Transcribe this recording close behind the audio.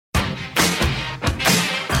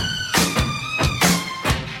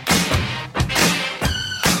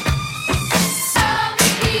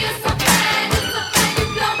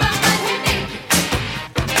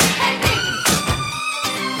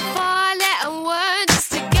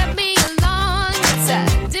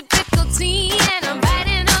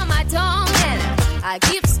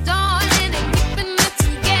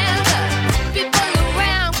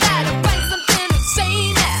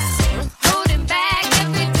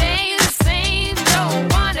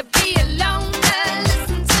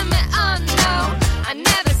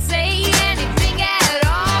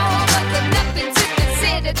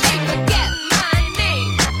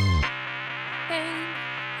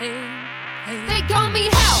They call me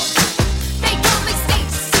Hell. They call me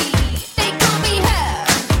Stacy. They call me Her.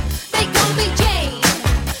 They call me Jane.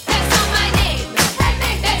 That's not my name.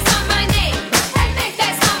 That's not my name.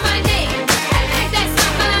 That's not my name. That's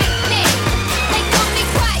not my name. They call me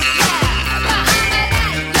Quiet, yeah, but I'm a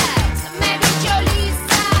riot. Mary Jo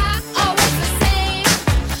Lisa, always the same.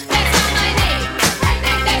 That's not my name.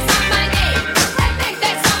 That's not my name.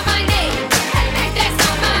 That's not my name. That's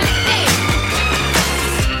not my name.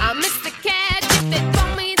 I'm Mr. Cat if they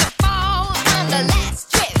call me the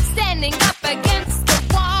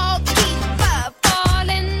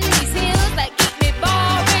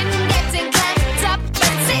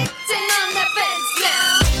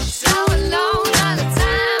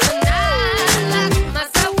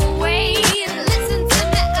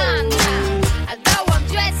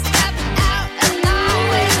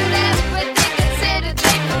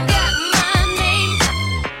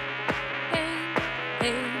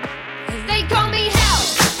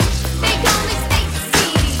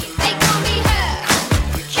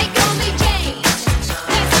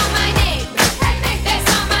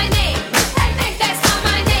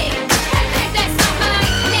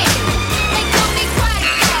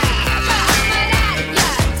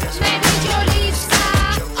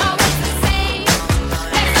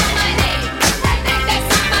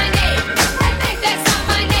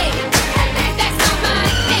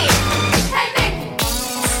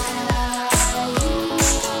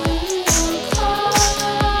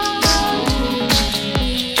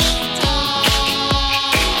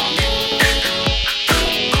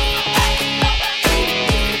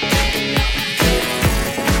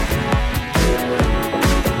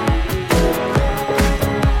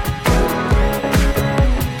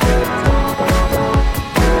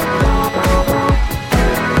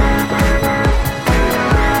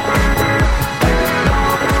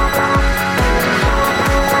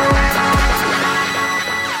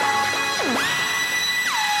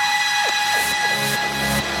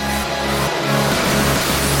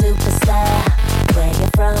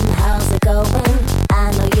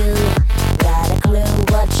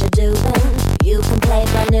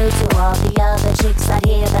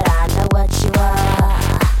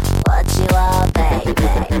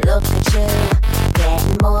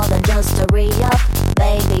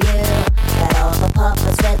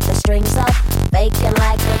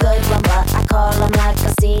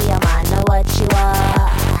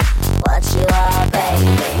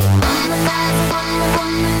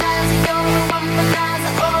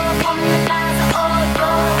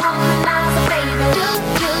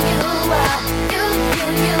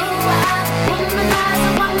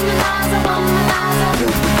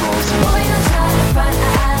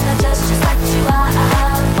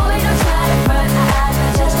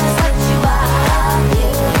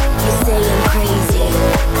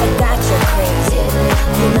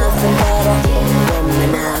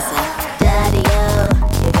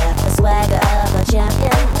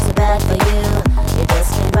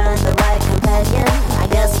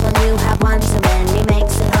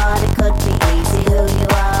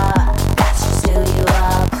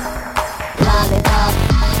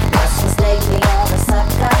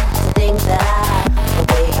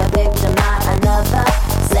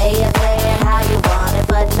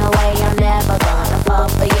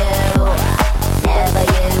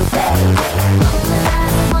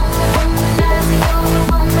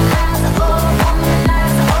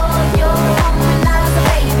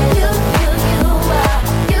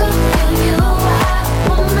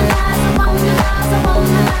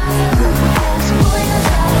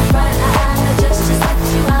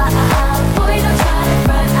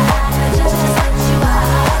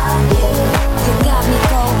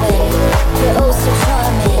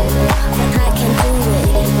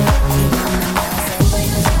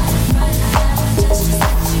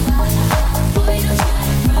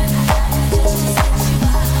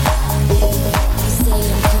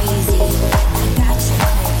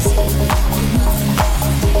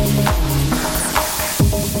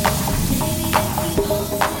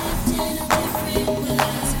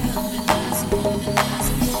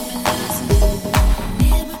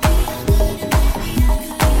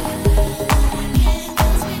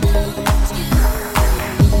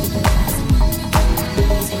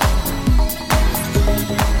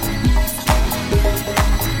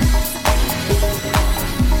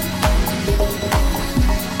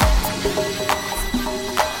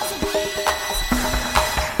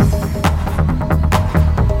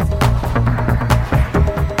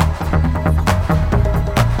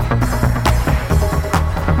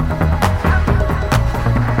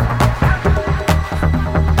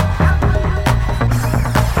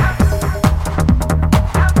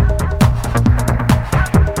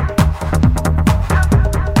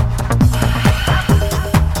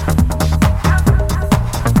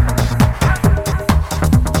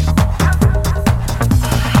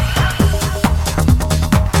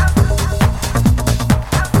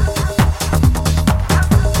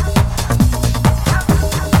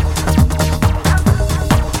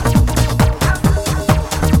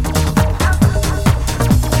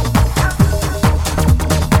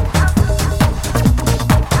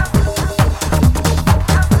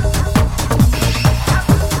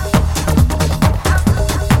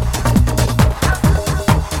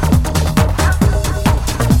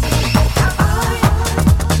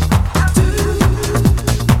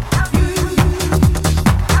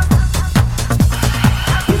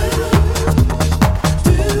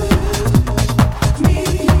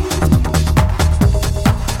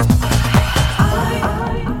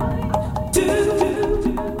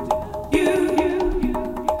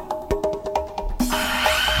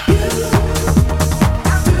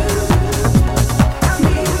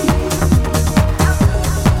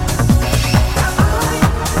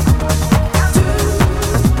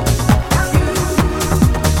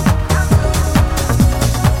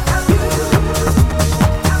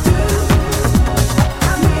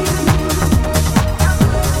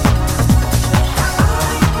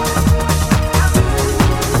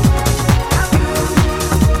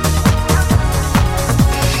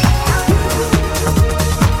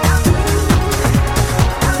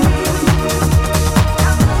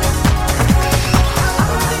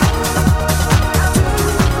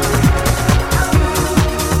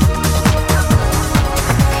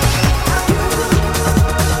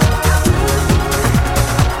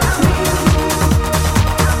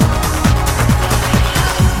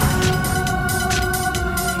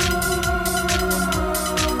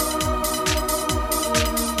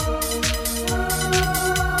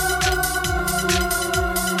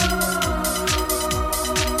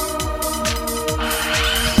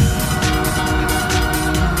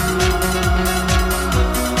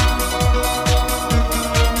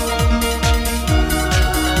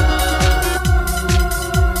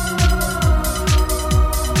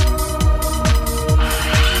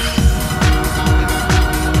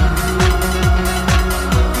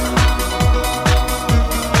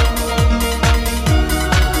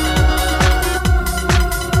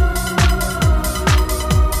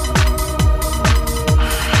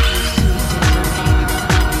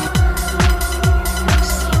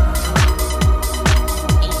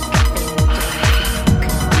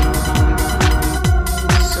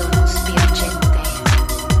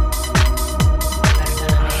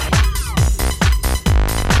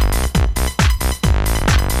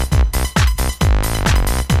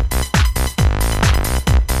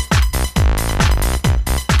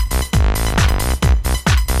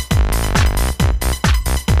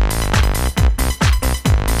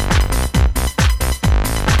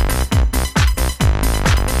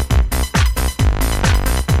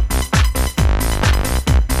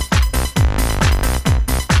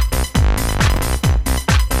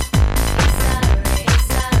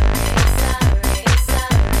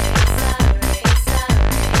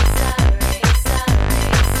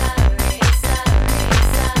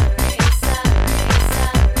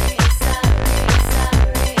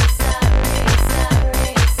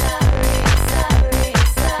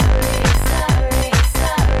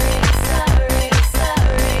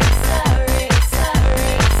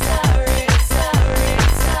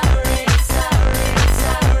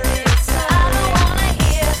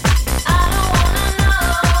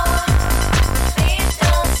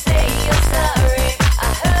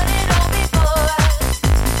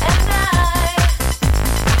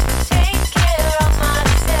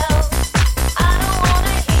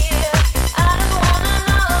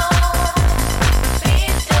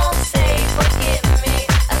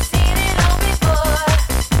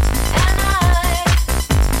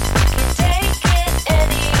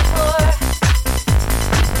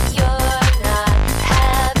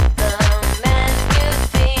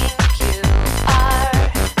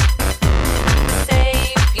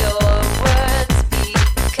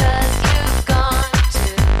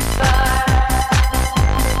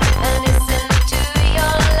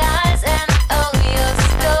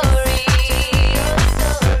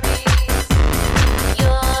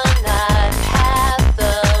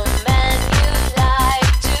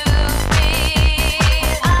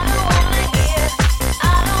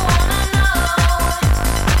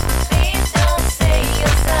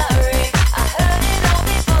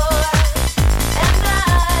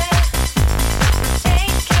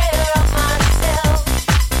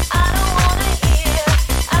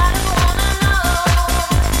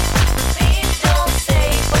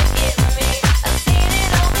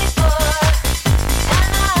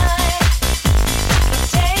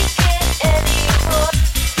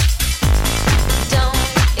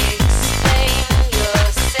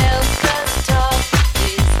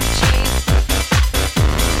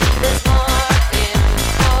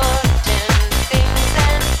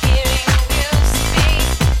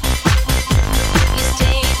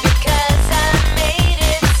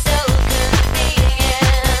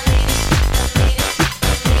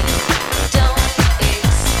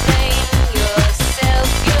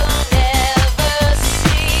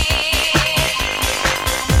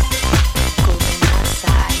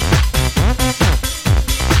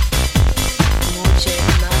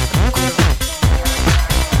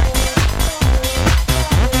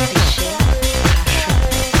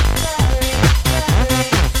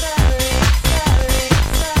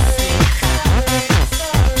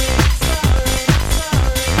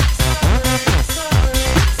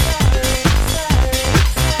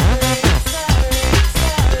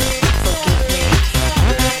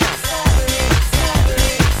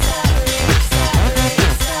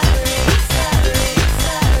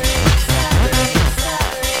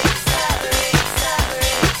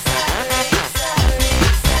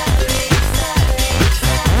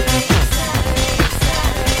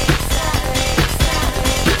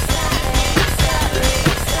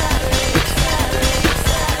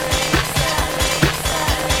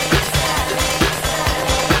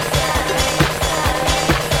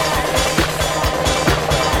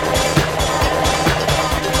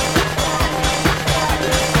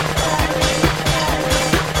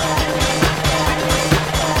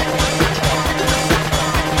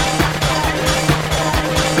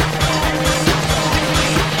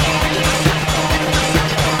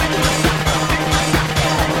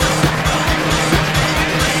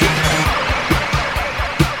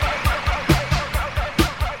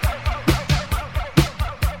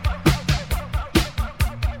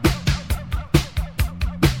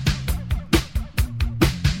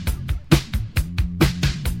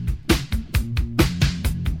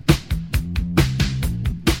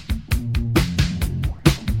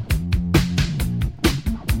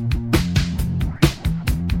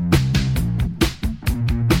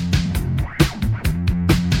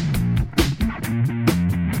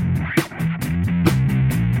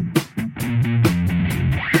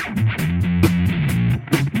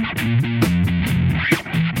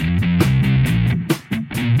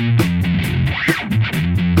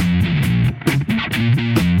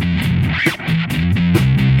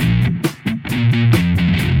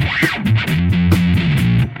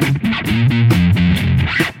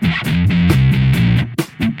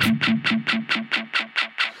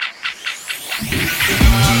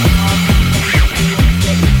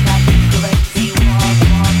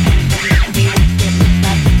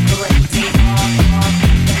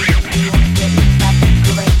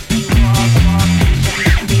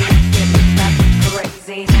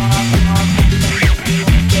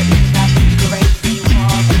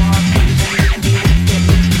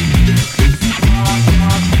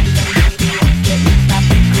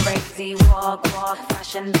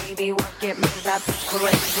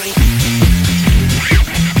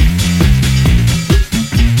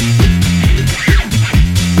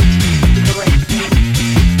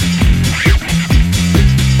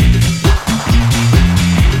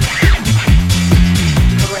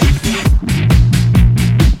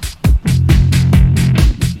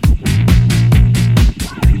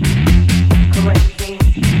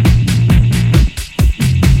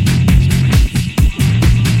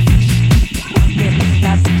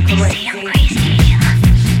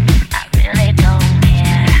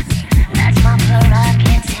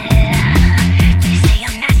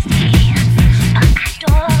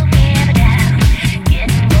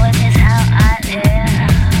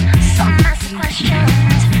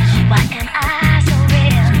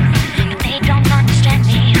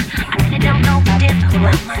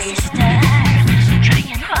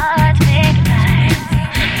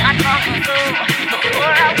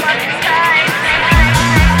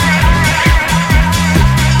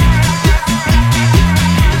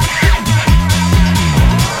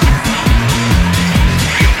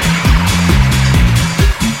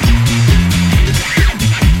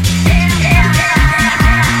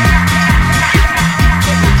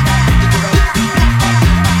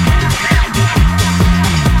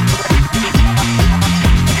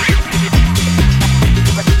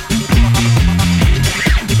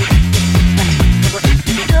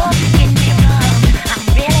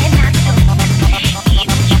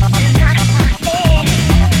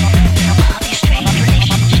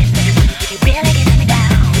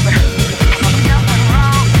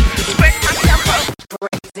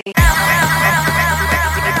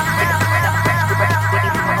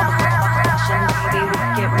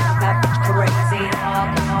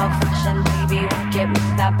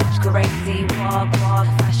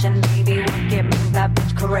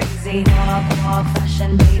crazy. Walk, walk,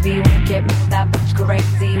 fashion, baby, work it, move that bitch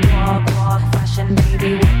crazy. Walk, walk, fashion,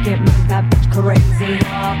 baby, work it, move that bitch crazy.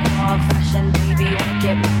 Walk, walk, fashion, baby, work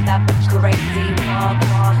it, move that bitch crazy. Walk,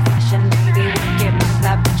 walk, fashion, baby, work it, move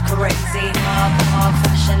that bitch crazy. Walk, walk,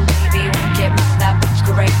 fashion, baby, work it, move that bitch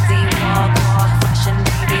crazy. Walk, walk, fashion,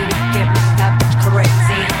 baby, work it, move that bitch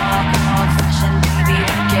crazy. Walk, walk, fashion, baby,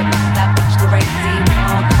 work it, move that bitch crazy.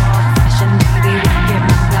 Walk, walk, fashion, baby, work it,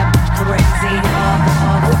 move that bitch crazy. Walk,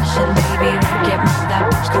 walk, fashion, baby, work it, move that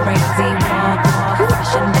bitch crazy. Walk, walk,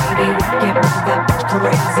 fashion, baby, work it, move that bitch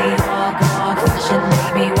crazy. Walk, walk, fashion,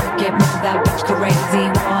 baby, work it, move that bitch crazy.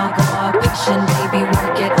 Walk, walk, fashion, baby,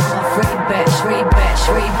 work it. I'm a free bitch, free bitch,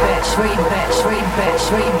 free bitch, free bitch, free bitch,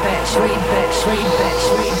 free bitch, free bitch, free bitch,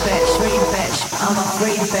 free bitch, free bitch. I'm a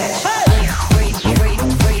free bitch. Free, free, free,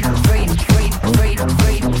 free, free, free, free,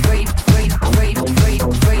 free, free, free, free, free,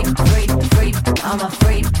 free, free, free. I'm a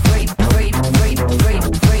free, free, free, free, free,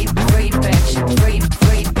 free, free bitch. Free,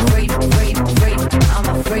 free, free, free, free. I'm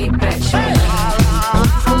a free bitch.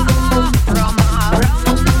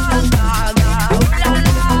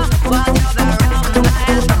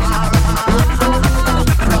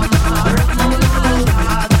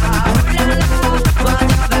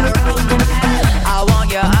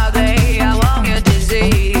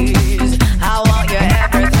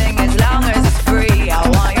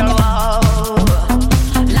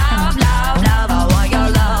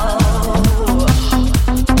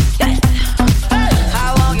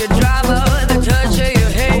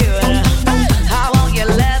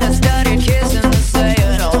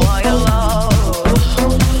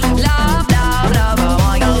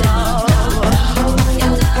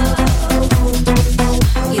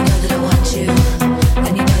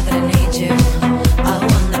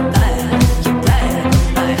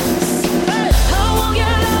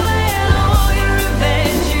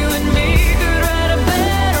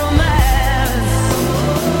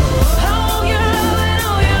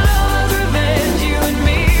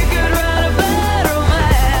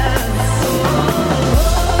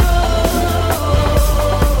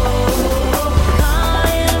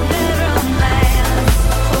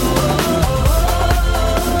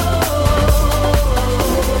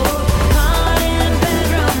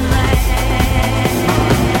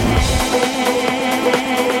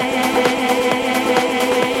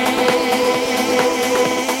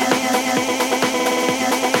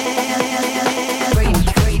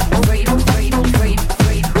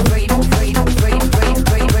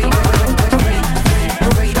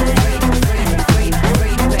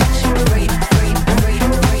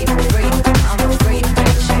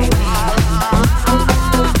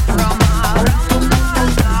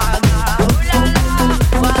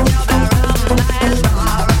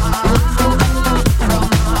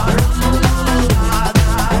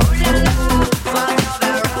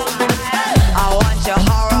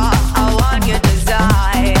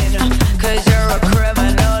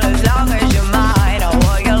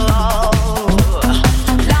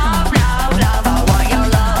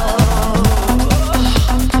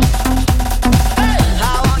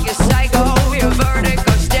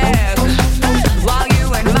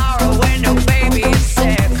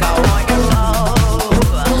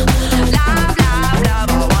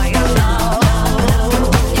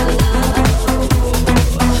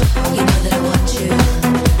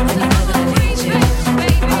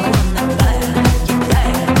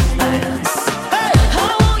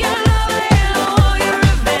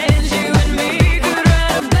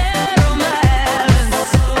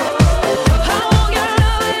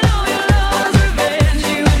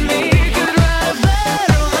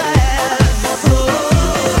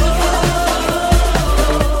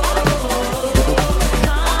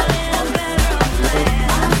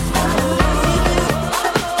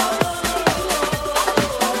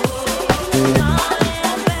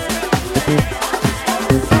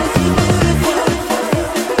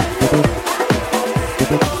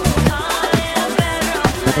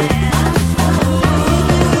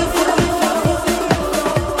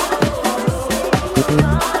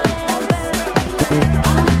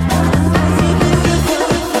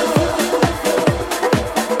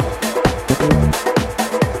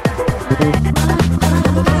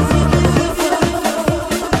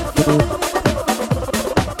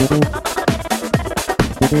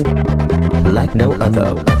 Like no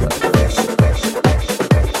other.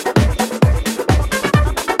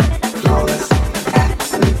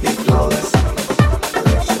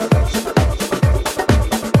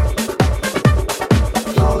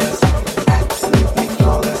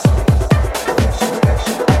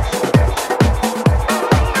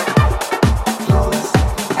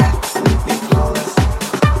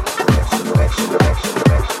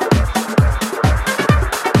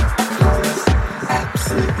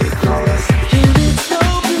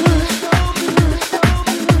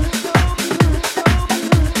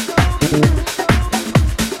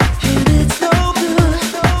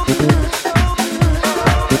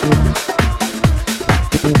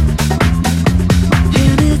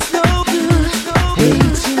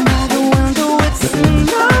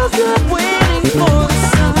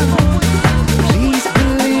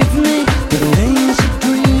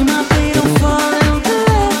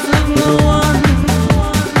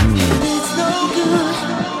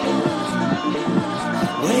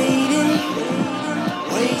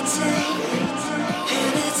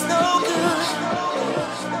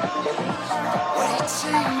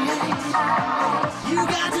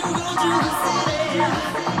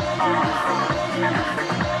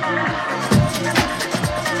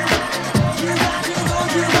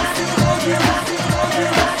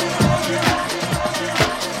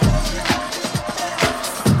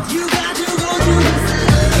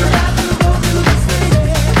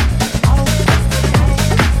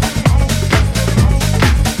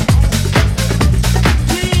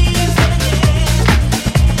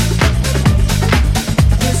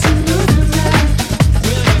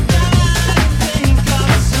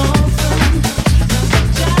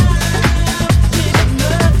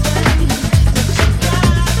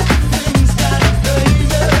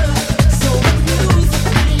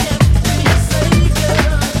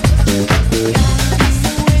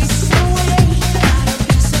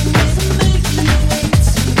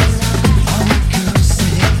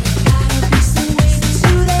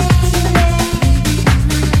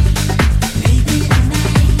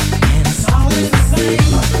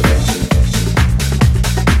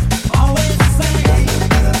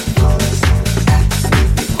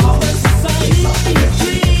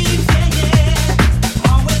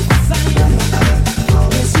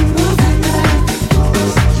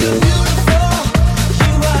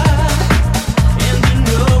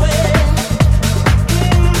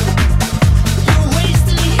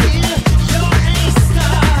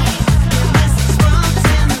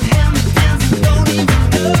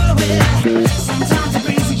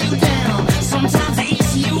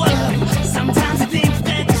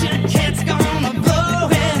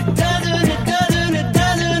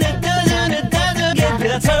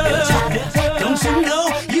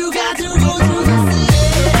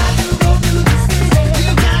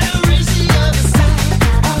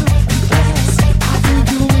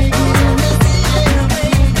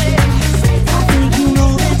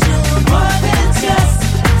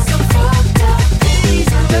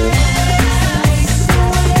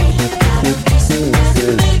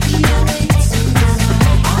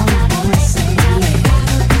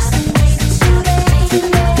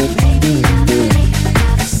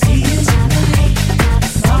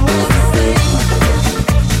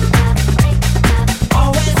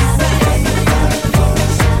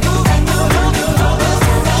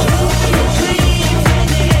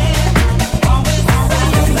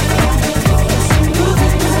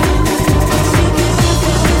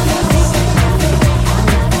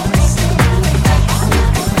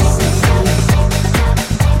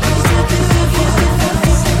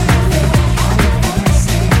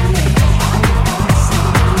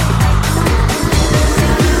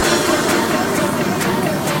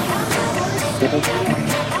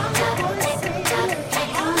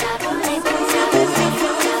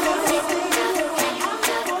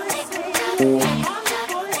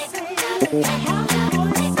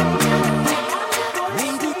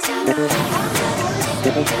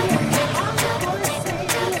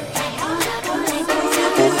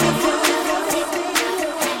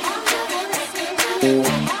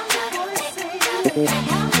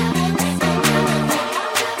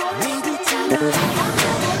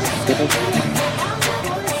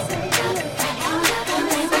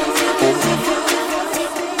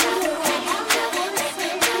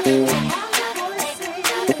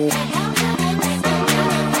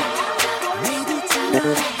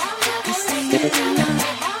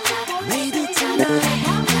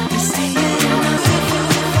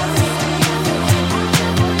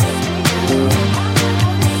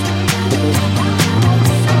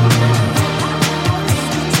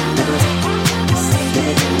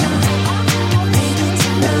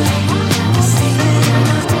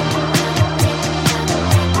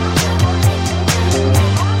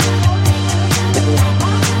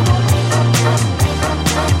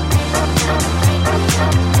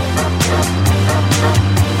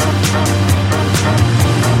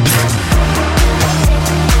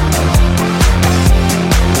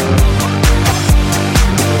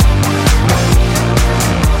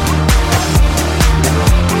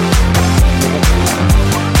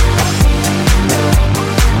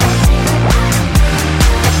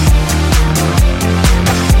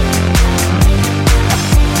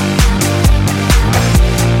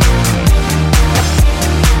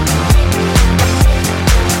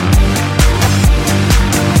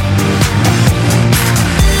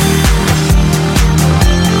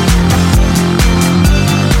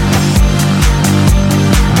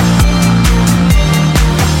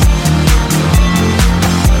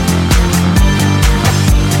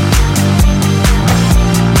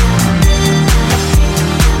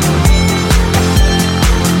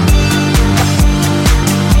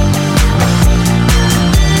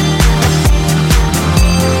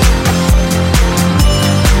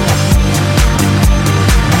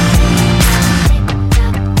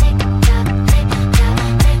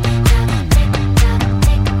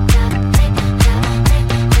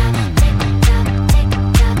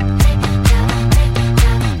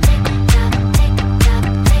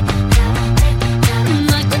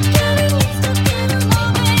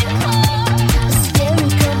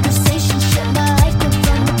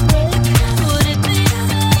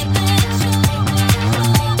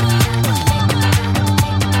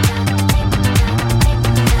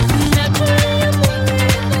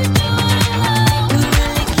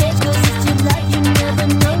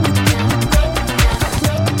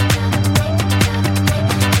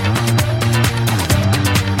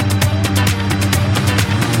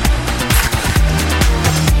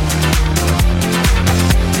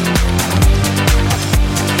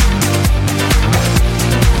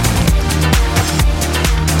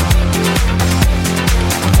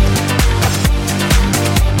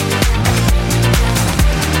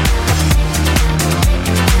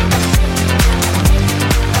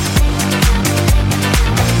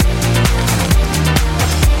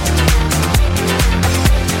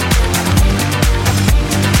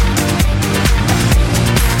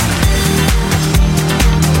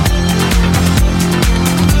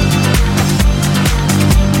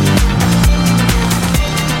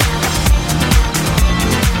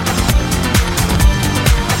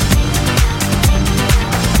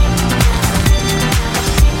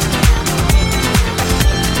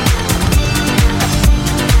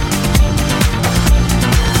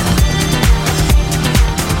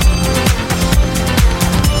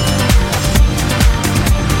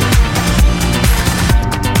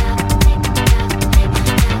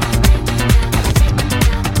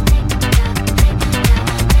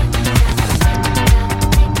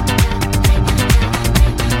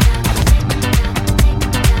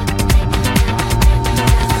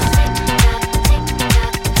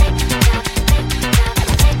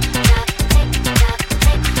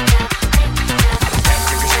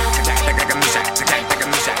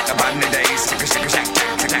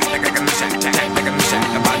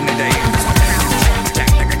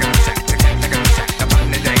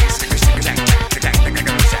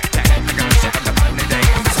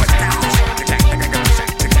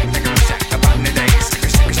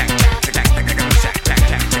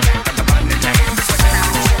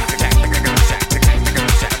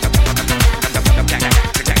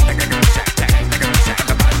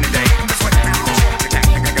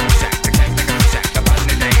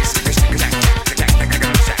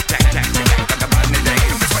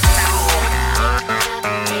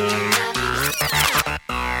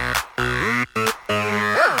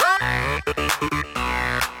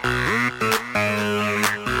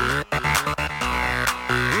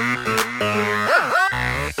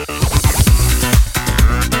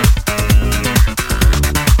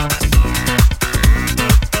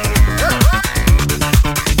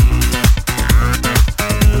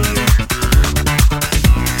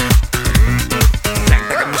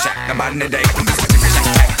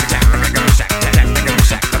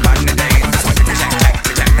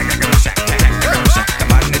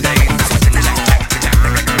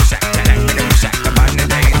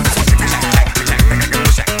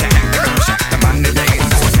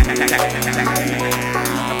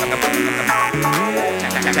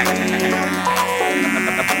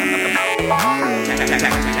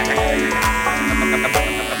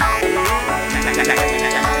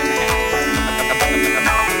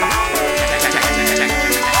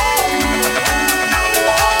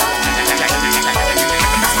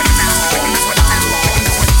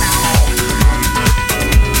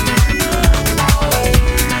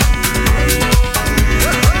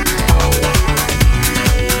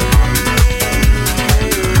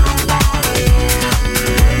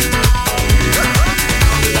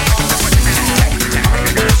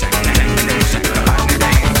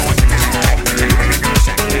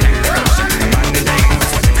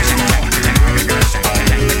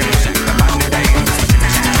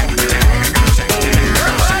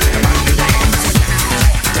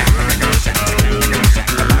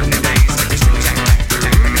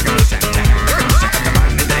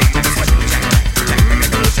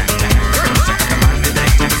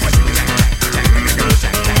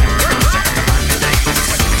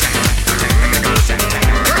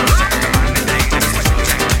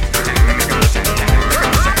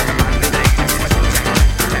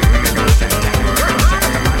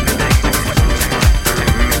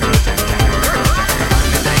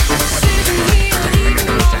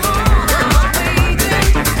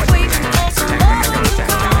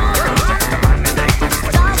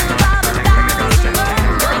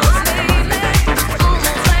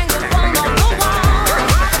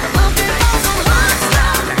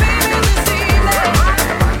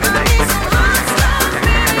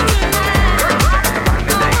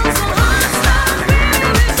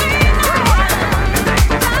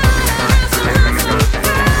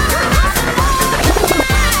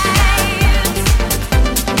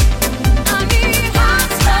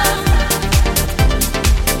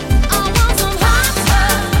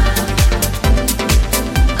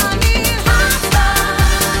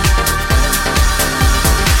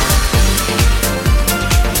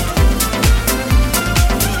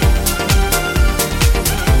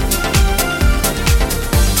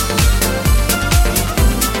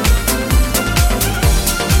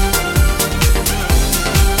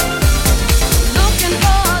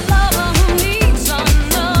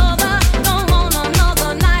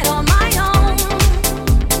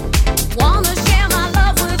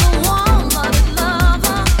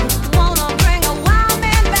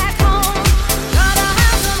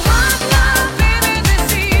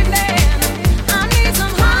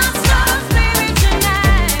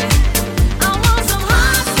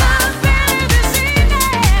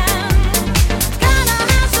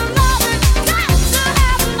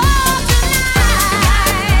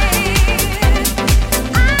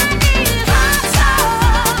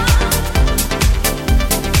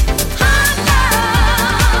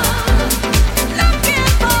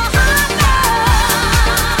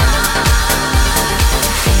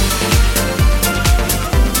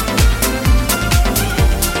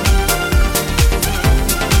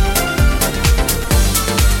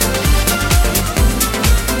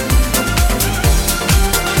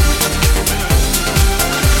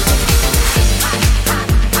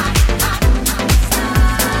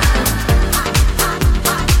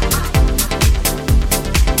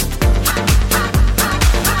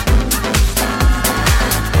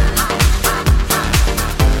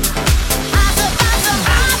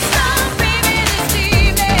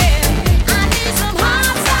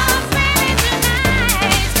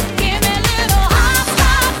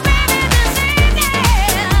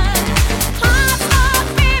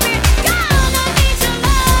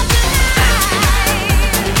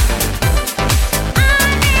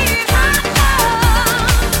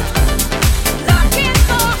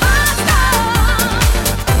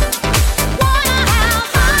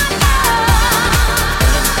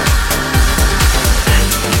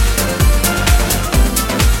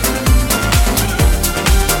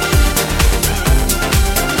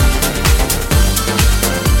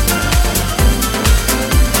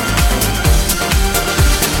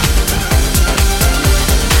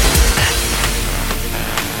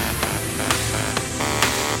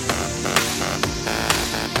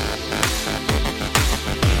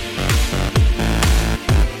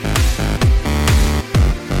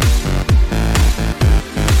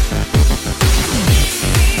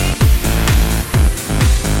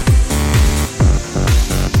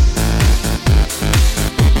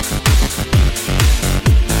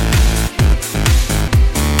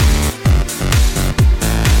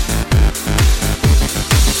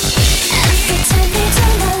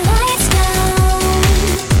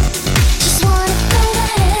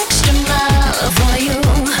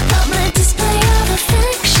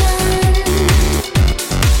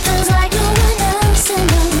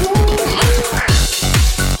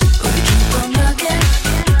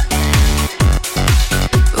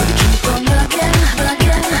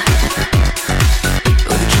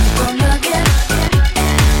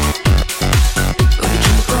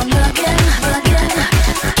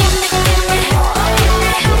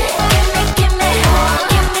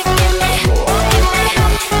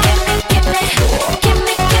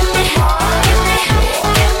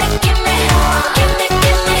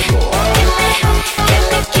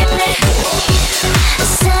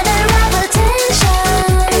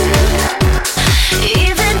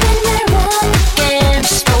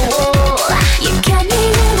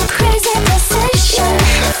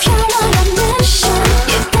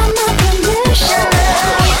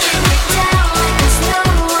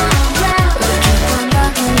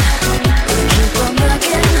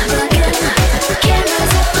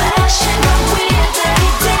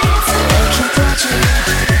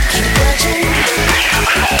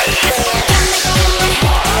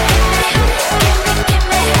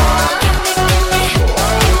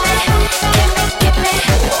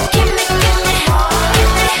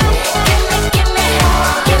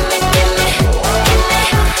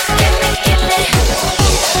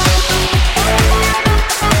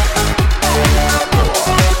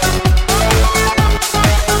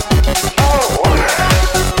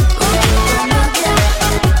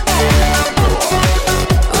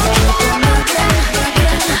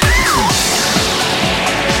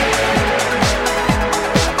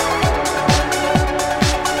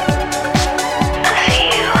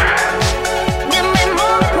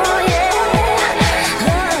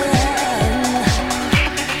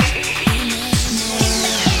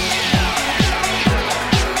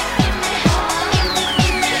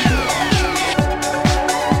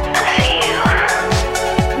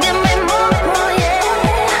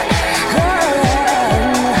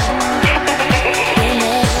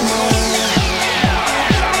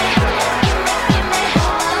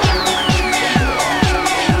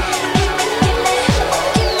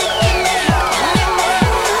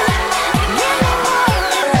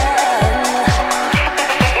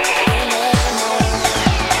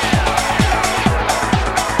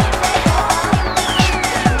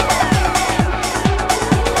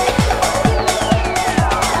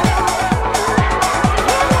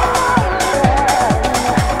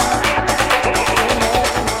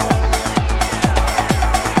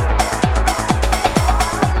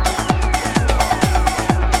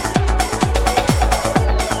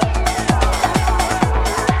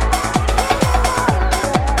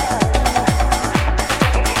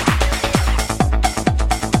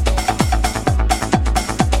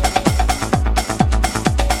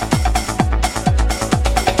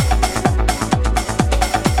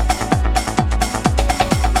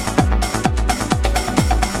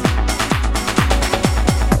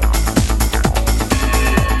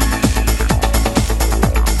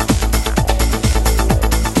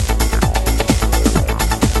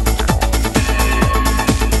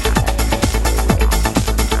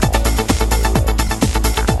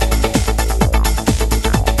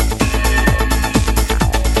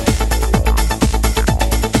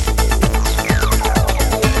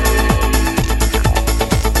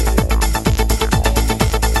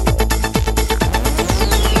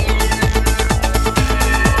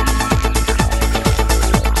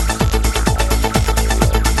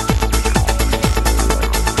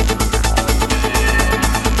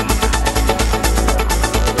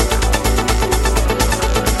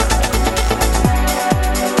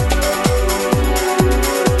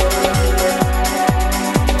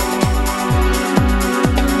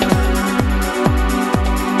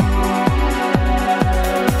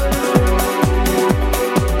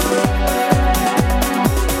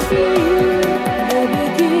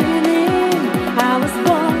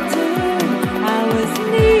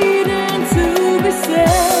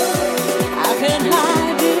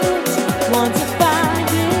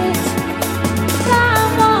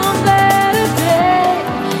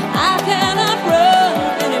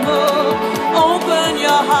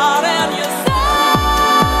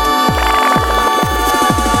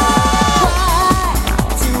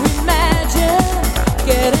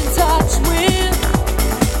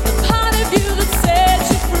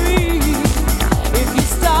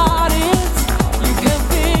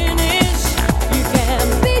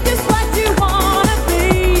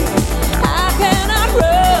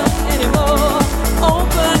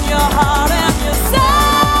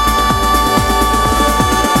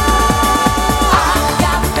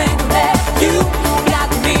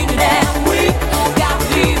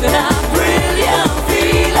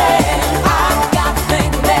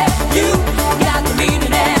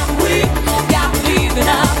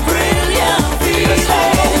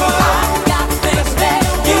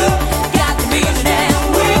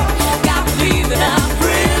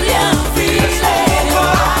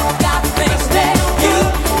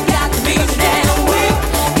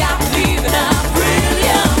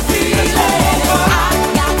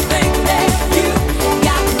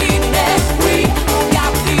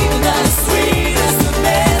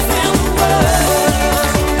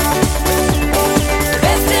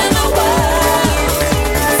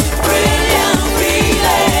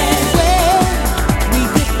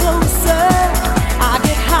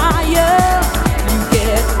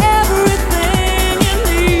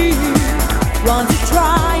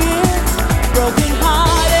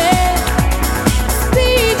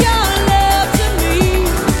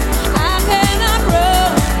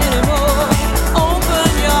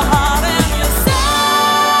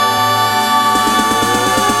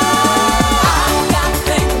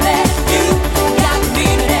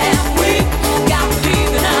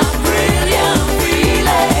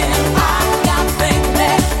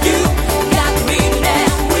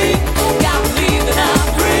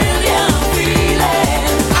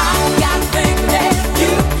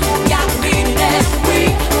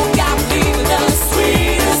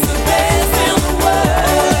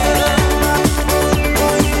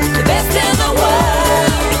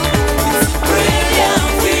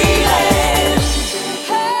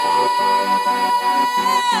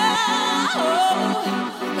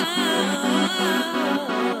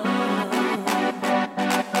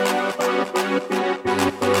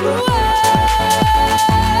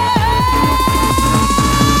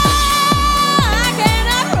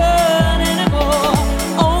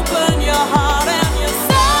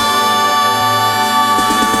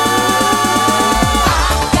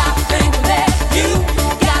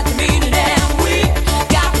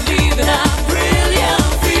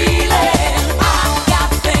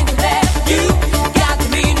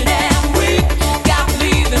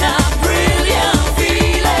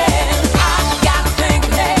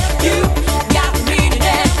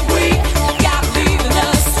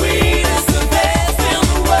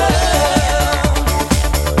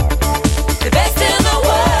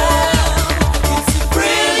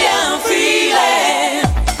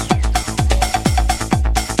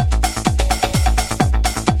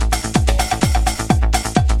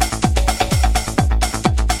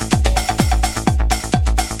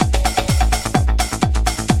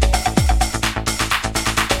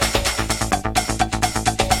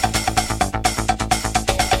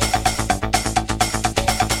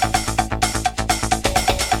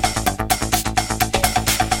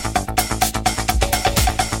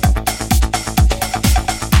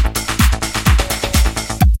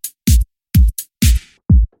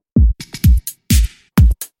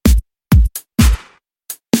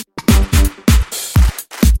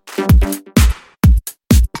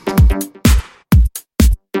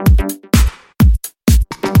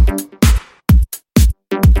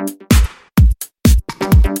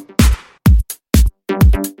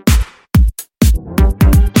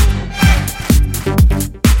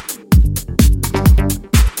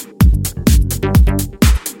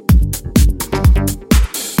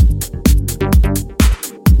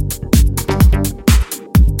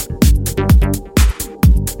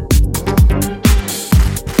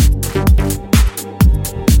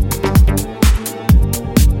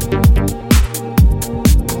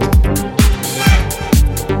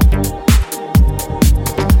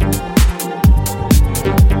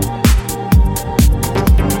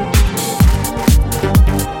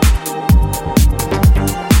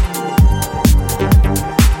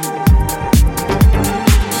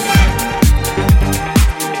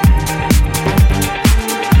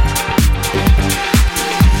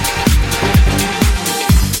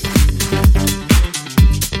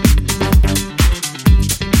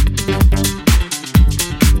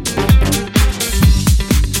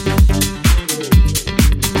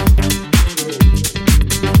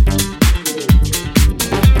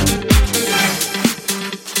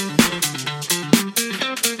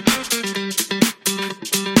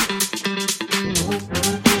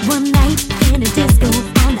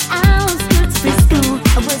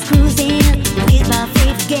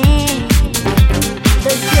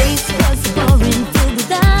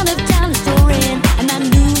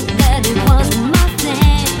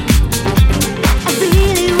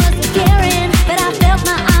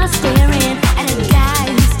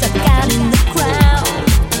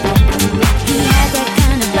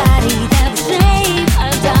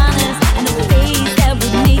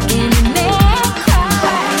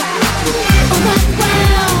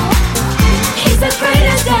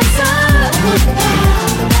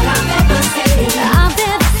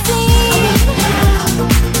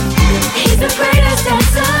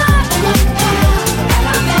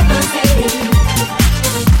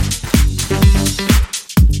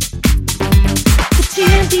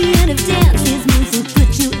 Wow.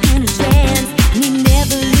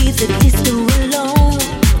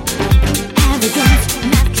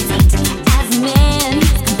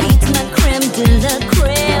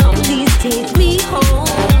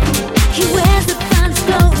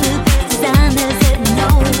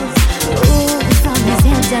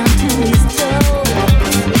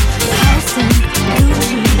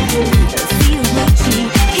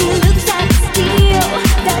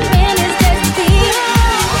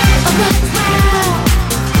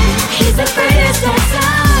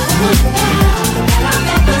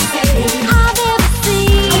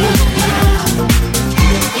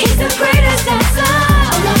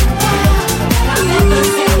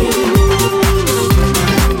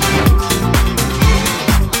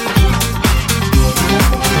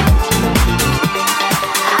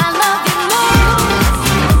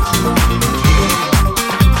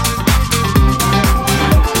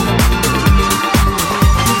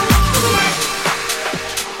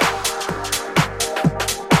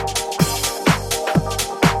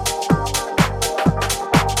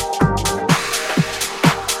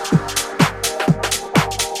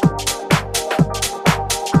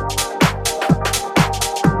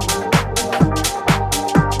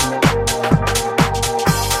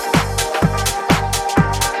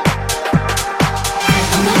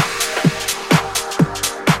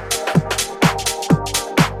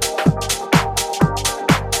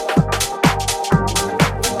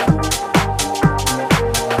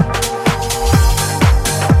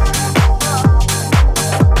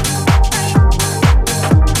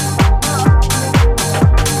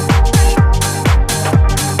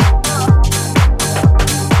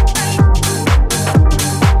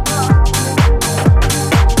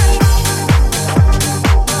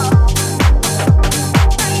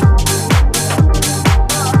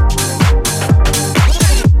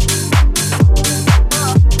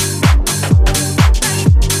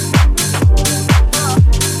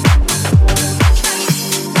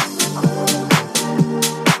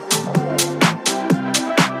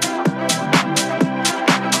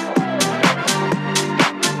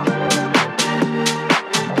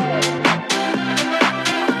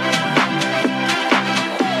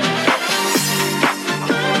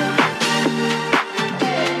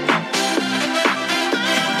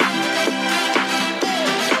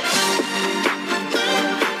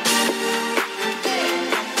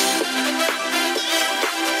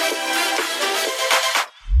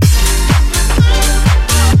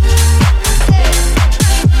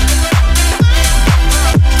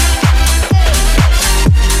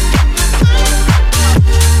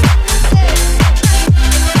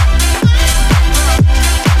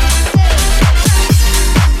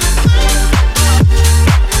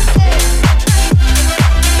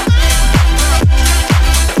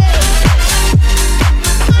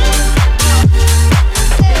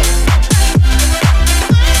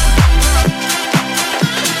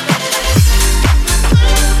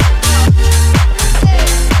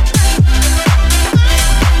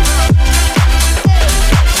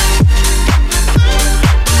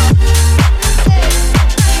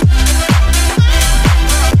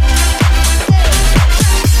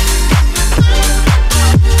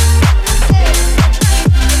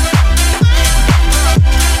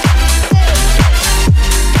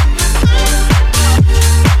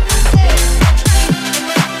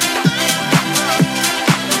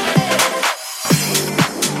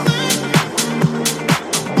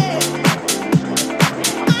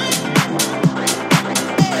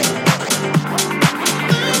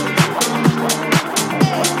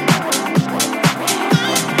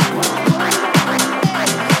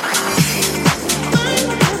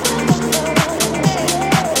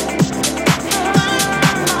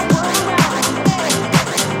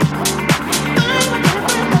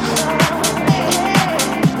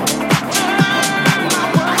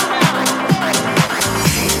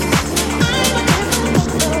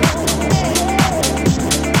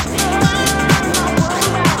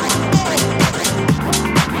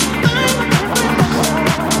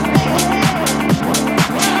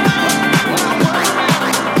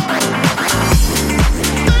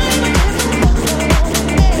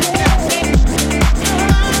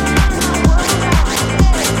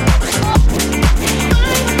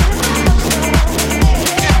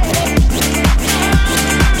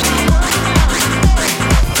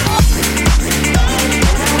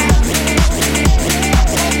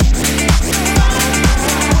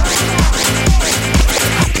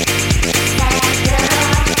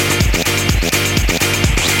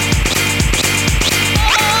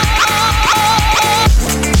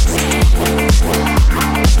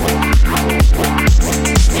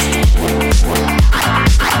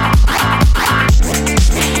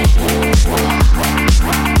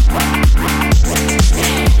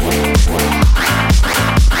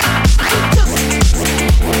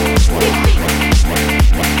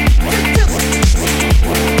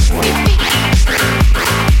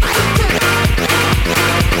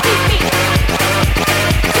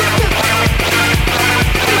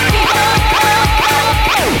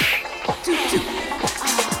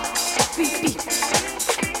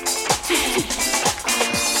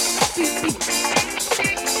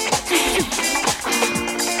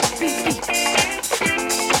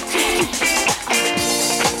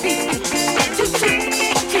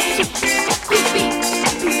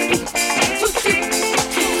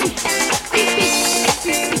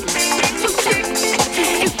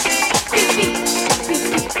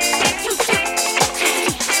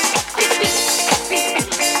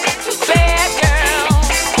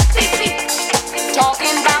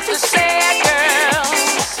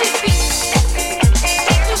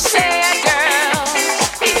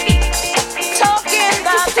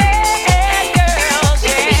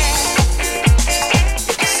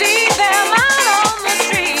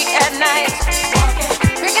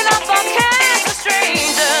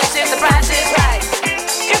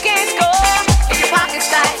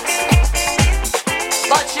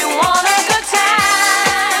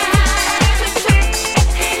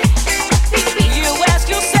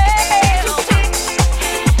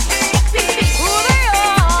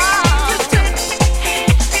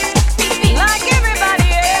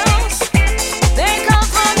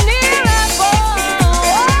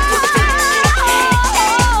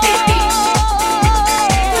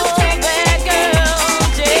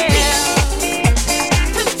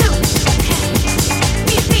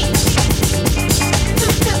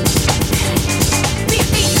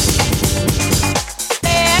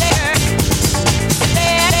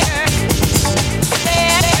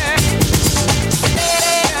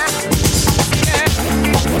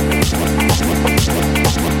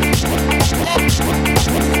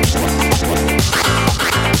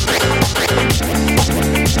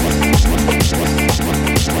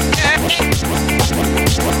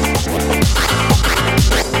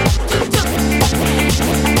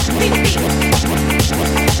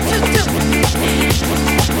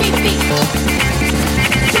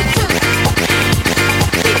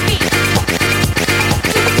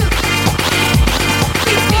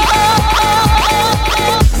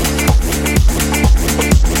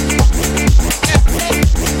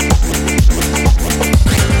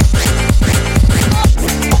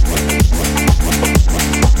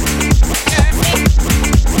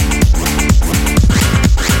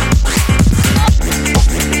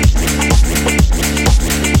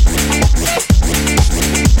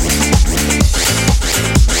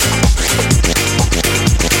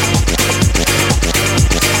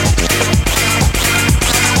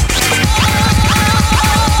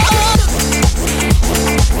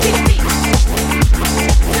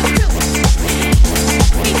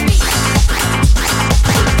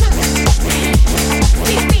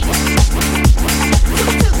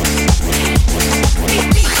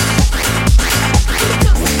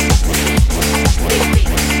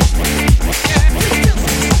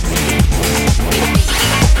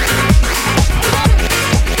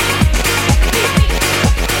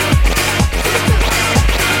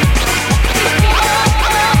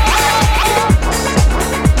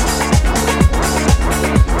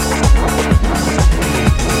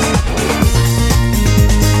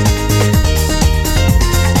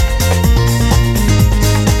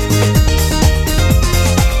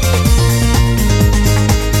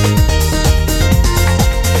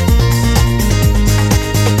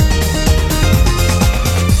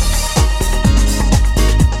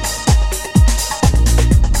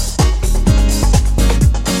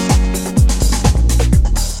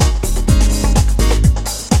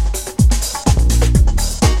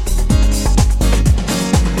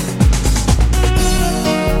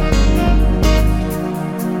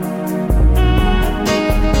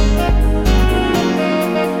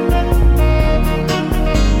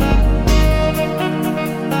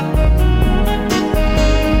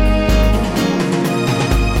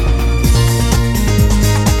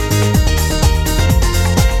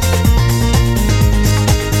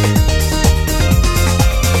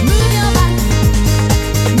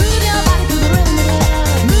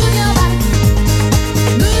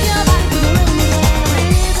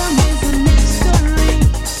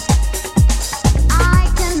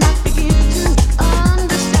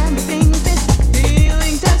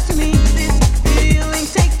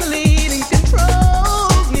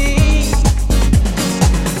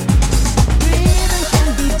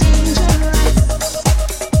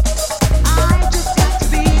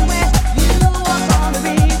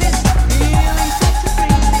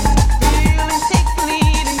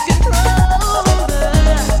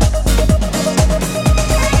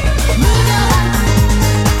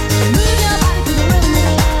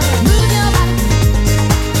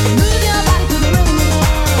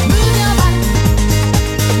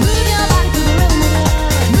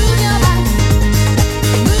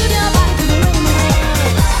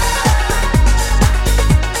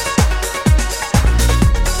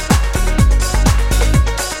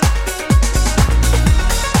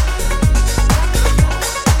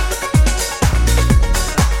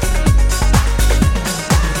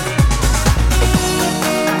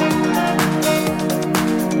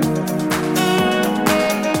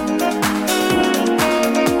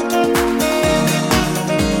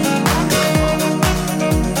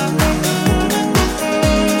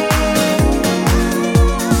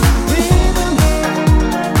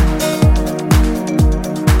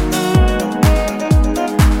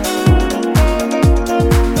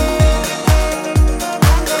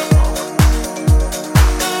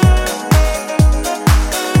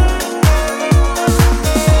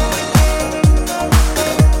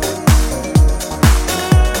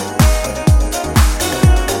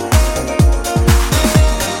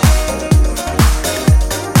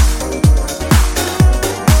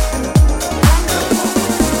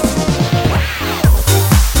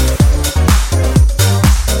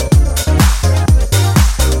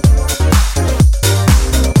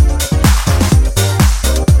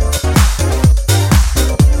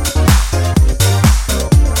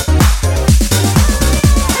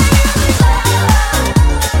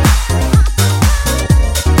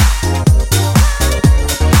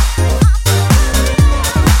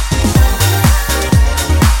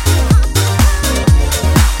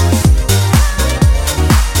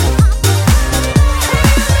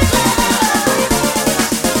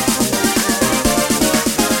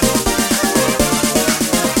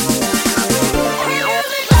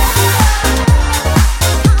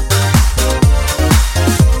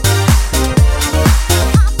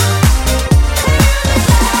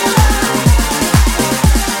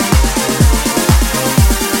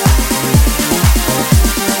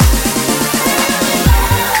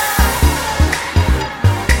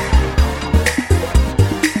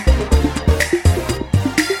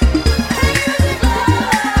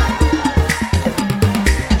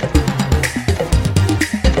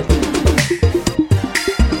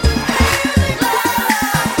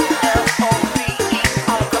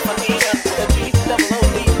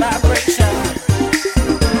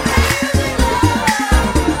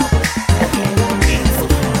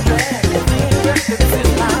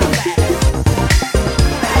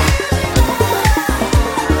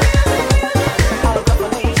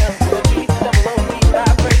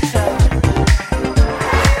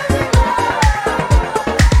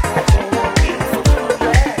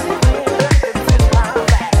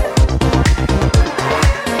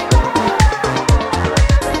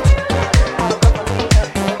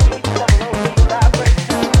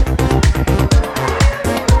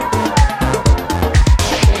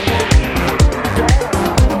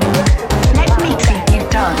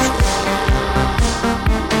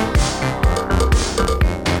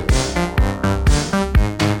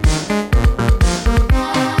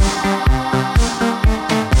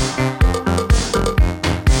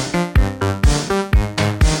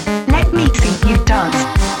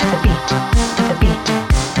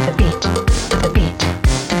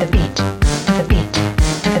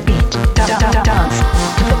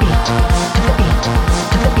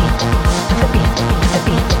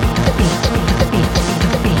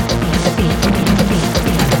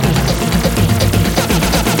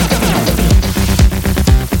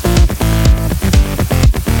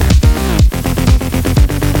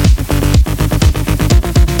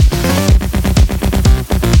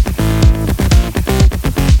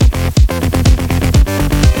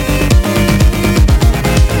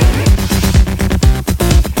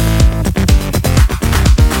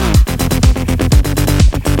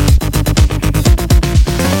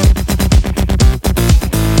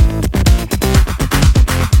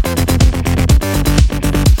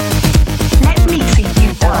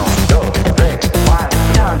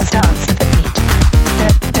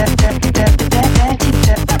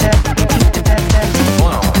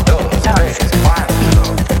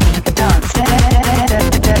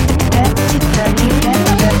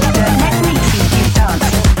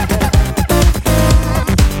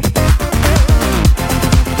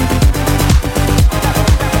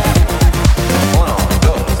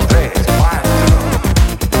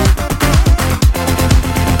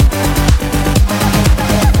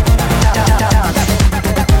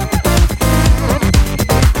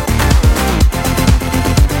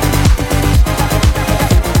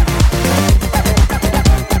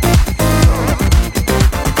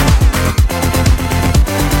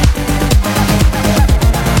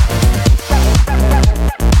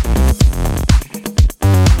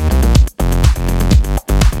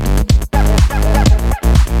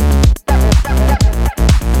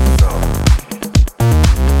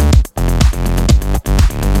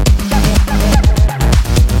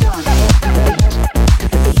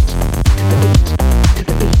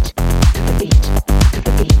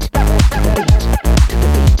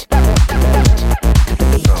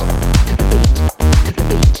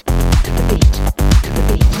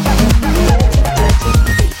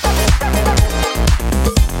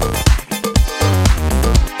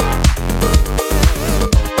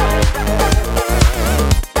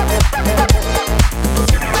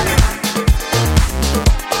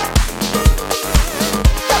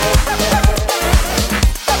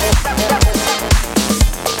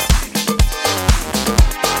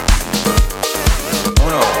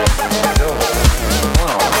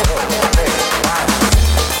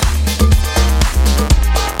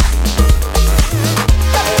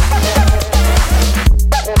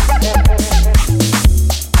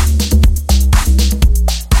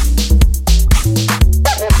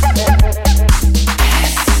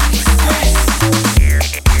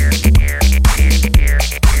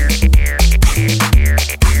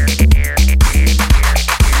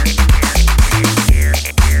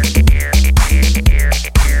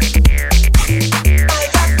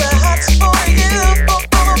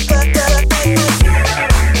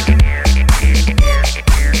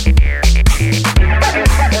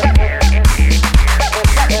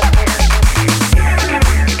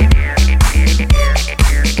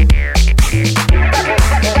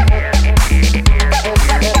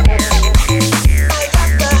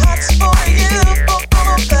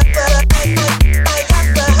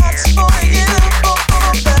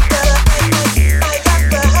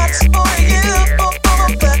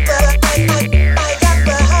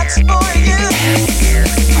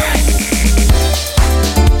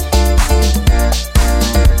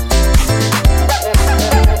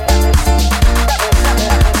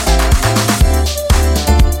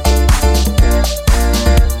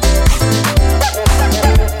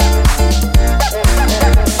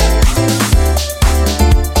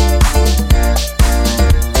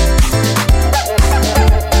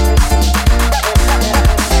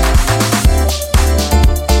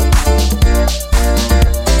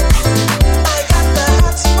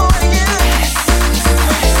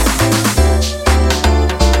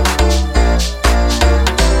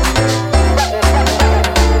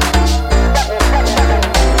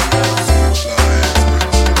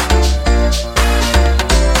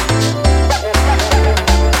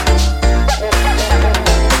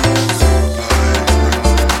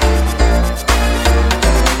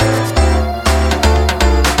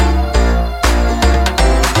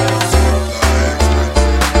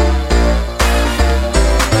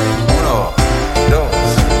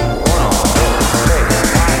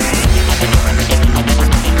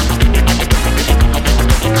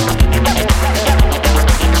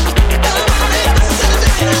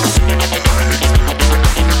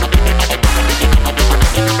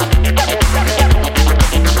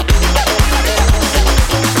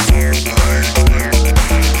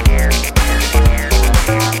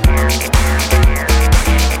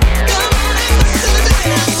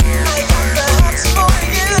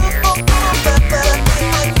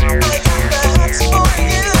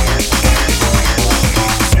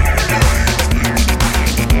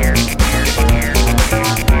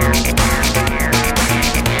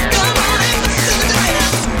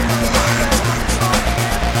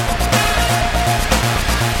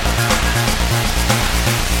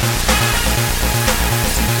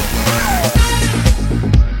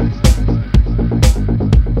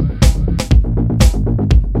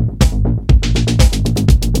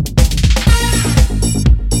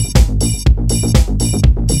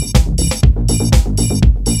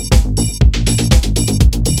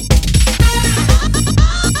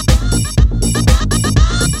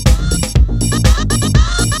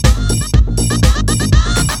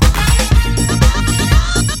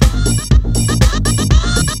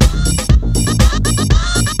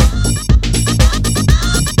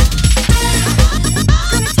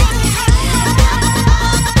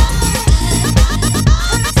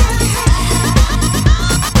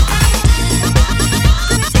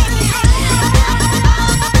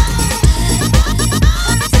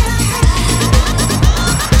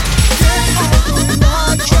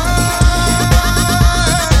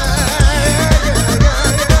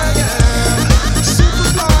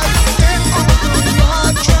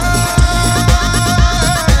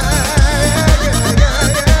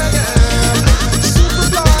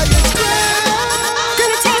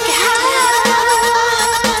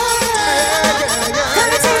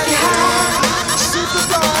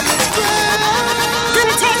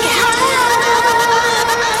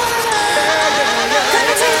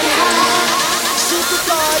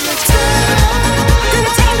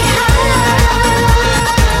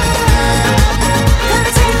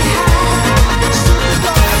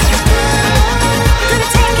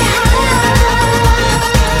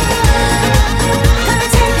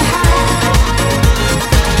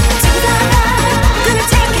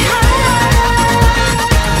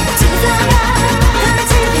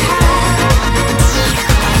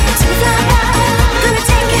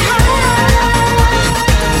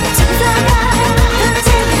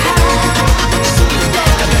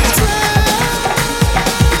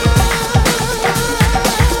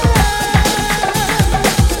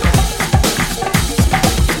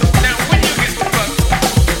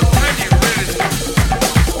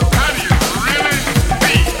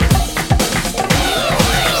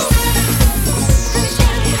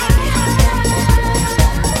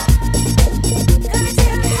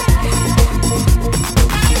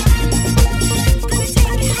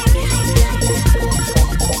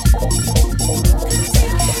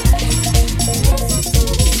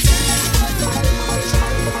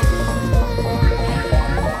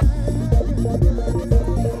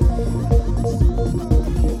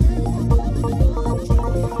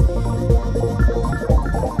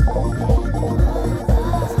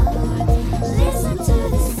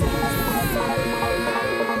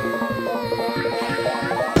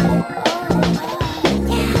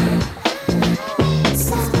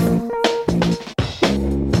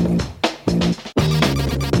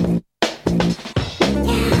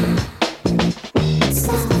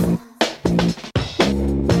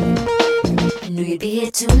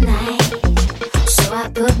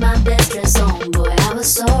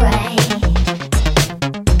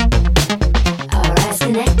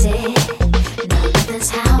 connected. No, nothing's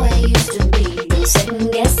how it used to be. No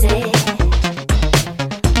second guessing.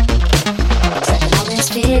 Tracking all this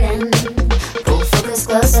feeling. Pull focus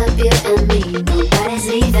close up, you and me. Nobody's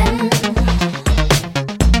leaving.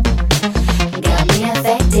 Got me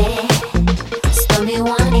affected. Spun me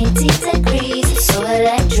 180 degrees. It's so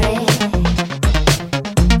electric.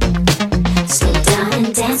 Slow down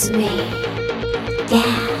and dance with me.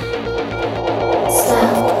 Yeah.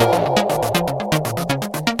 Slow.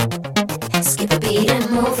 Skip a beat and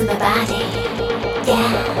move in my body.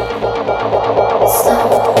 Yeah. Slow.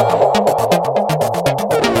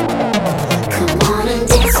 Come on and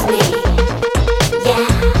dance with me. Yeah.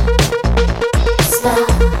 Slow.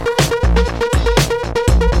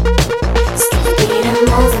 Skip a beat and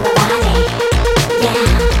move in my body. Yeah.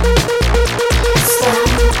 Slow.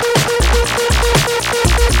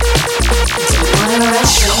 Don't wanna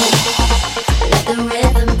rush me. Let the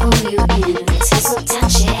rhythm pull you in. It's so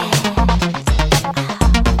touchy.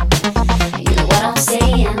 You know what I'm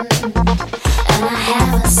saying? And I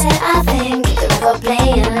haven't said I think the record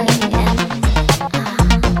playing.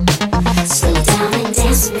 Slow down and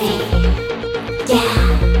dance with me. Yeah.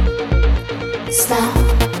 Slow.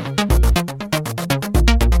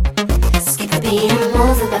 Skip a beat and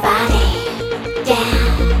move with my body. Yeah.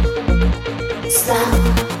 Slow.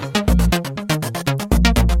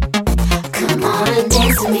 Come on and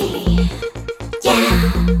dance with me.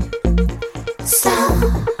 Yeah. Slow.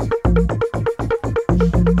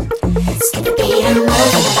 Skip a beat and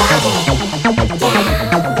move with my body. Yeah.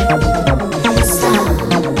 Slow.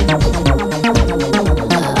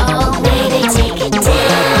 Oh, baby, take it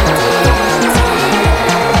down.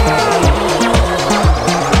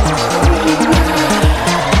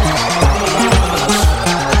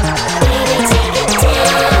 Baby, take it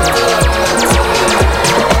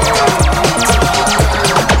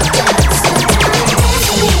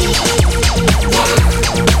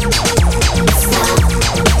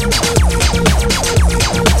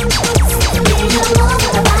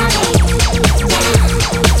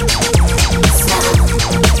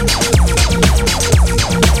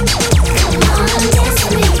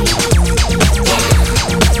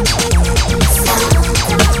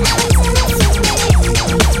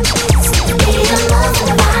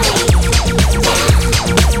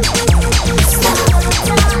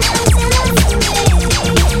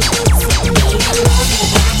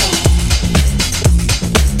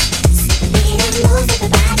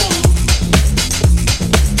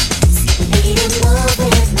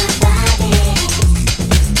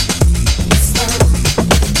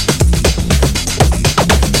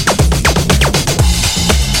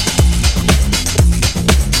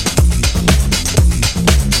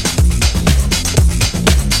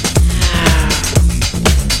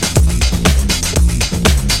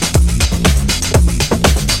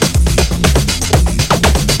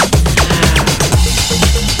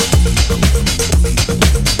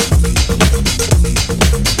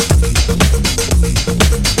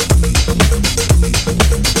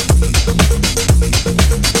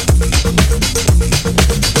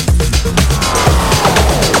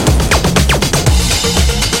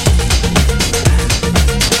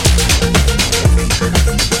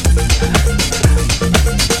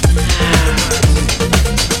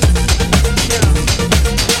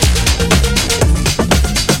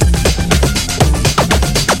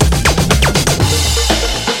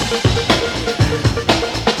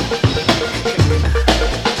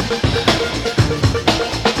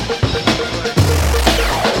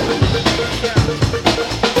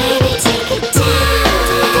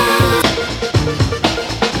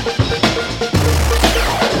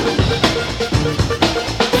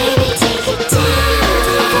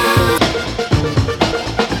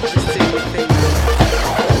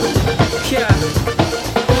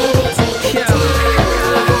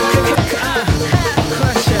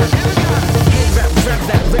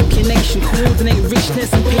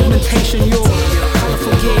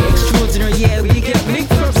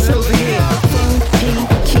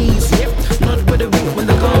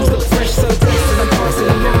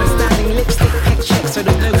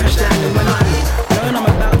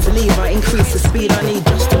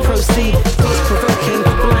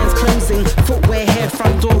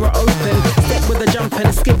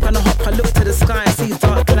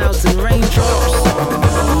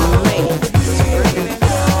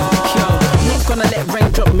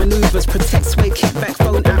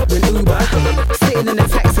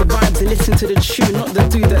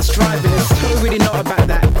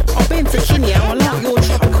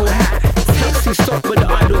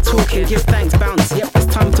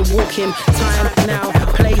Time now,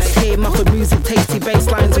 place here, muffled music, tasty bass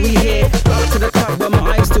lines we hear. Up to the club where my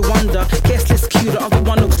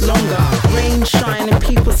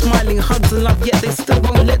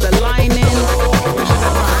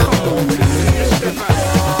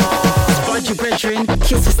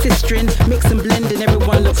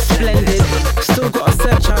splendid. Still gotta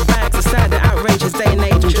search our bags, it's sad the outrageous day and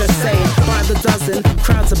age. I'm just saying, by the dozen,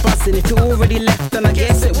 crowds are buzzing. If you already left, then I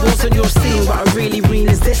guess it wasn't your scene. What I really mean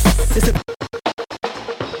is this.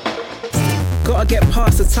 Gotta get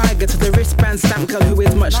past the tiger to the wristband stamp girl who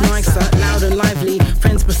is much nicer, loud and lively,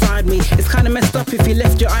 friends beside me. It's kinda messed up if you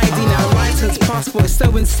left your ID now. License, passport, it's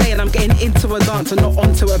so insane. I'm getting into a dance and not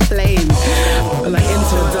onto a plane. Like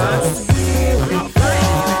into a dance.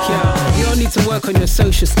 Yeah, you all need to work on your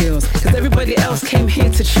social skills, cause everybody else came here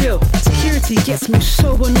to chill. Security gets me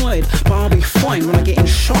so annoyed, but I'll be fine when I get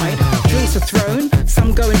inside. Drinks are thrown,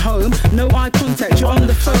 some going home, no eye contact, you're on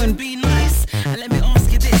the phone. Be nice, and let me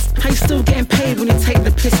ask you this. How you still getting paid when you take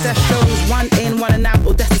the piss? That shows one in, one and out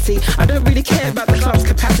audacity. I don't really care about the club's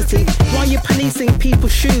capacity. Why you policing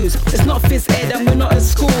people's shoes? It's not phys ed and we're not at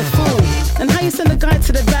school, fool. And how you send a guy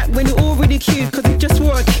to the back when you're already cute cause he just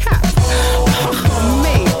wore a cap?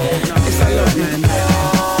 Me, it's a lot, man.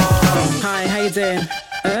 Hi, how you doing?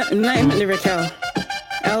 Name Lyrical.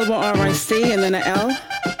 L-Y-R-I-C and then an L.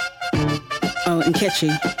 Oh,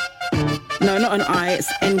 Nkechi. No, not an I,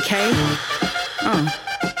 it's N-K. Oh.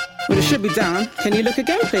 Well, it should be down. Can you look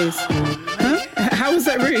again, please? Huh? How was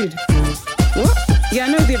that rude? What? Yeah, I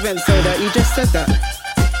know the event sold out. You just said that.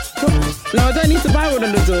 What? No, I don't need to buy one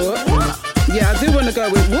on the door. What? Yeah, I do want to go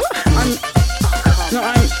with what?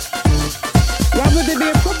 Why would there be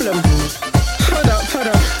a problem? Hold up.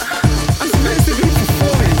 I'm supposed to be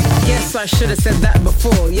performing. Yes, I should have said that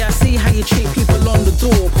before. Yeah, I see how you treat people on the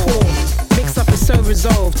door. Poor. Mix up is so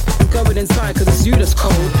resolved. I'm going inside cause it's you that's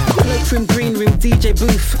cold. Cloakroom, green room, DJ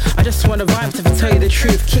booth. I just wanna vibe to tell you the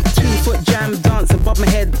truth. Kick 2-foot jam, dance and bob my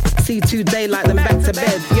head. C2 daylight, then back to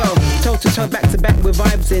bed. Yo, toe to toe, back to back with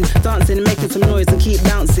vibes in. Dancing and making some noise and keep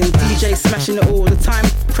bouncing. DJ smashing it all the time.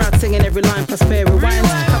 Crowd singing every line plus fair rewinds.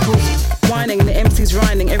 Couples whining, the MC's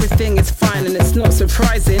rhyming. Everything is fine and it's not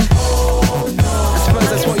surprising. I suppose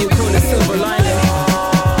that's what you call a silver lining.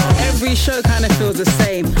 Every show kinda feels the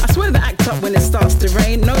same. I swear they act up when it starts to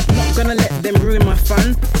rain. Nope, not gonna let them ruin my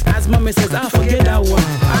fun. As mummy says, I'll forget that one.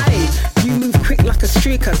 Aye, you move quick like a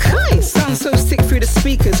streaker. Kai, sounds so sick through the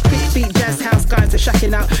speakers. Quick beat, jazz house guys are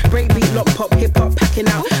shacking out. Breakbeat, lock pop, hip hop packing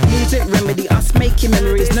out. Music remedy, us making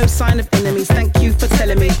memories. No sign of enemies, thank you for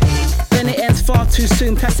telling me. Then it ends far too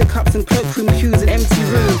soon. Plastic cups and cloakroom hues, an empty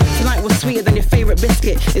room. Tonight was sweeter than your favorite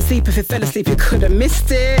biscuit. It's deep if you fell asleep, you could have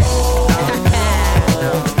missed it.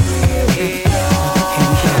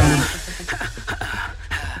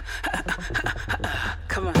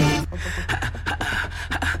 Come on.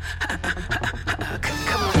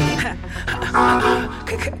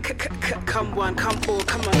 Come one, come all,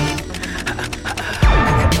 come on.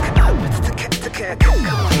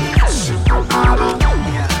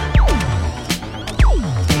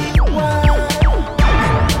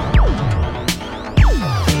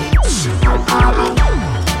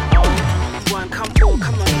 One, come all,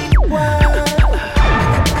 come on.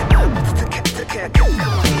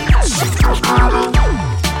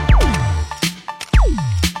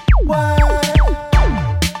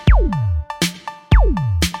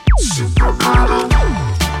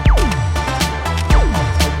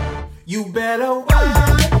 You better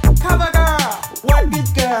wine, cover girl, work it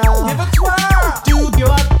girl.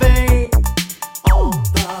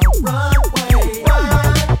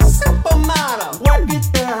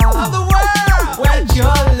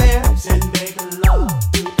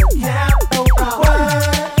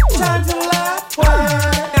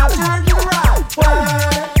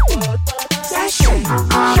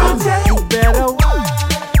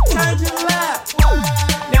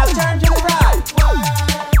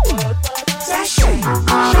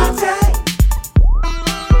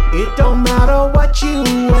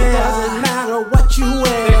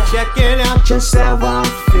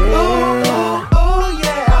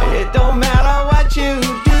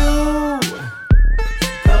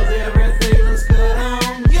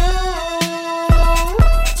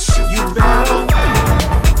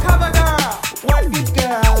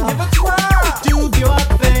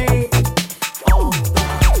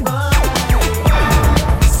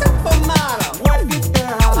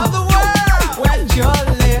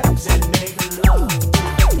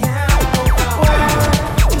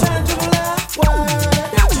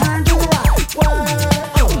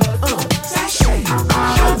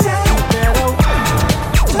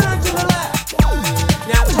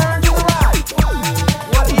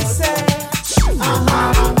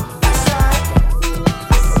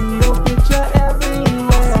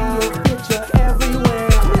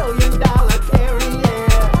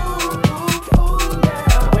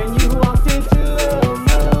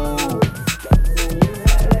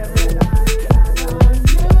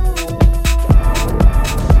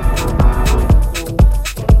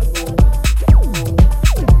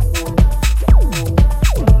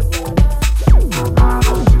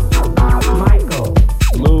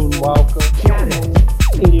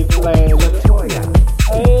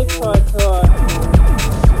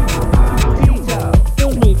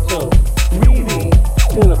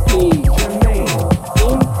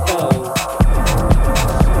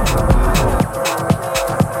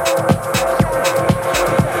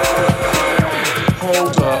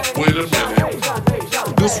 Hold up, wait a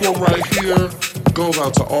minute. This one right here goes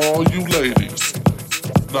out to all you ladies.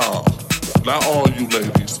 Nah, not all you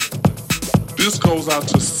ladies. This goes out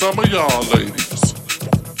to some of y'all ladies.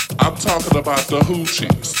 I'm talking about the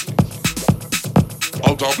hoochies.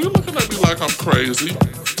 Oh, don't be looking at me like I'm crazy.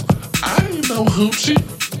 I ain't no hoochie.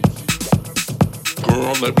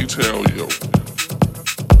 Girl, let me tell you.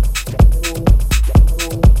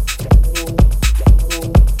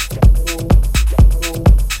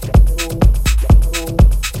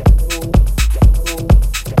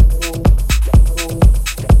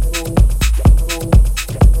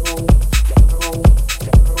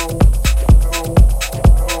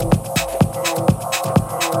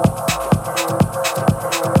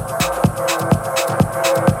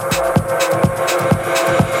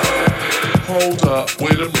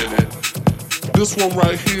 Wait a minute. This one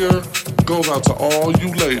right here goes out to all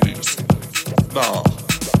you ladies. Nah,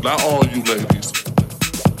 not all you ladies.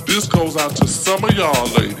 This goes out to some of y'all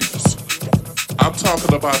ladies. I'm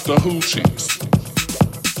talking about the hoochies.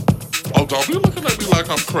 Oh, don't be looking at me like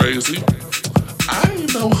I'm crazy. I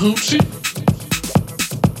ain't no hoochie.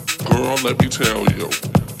 Girl, let me tell you.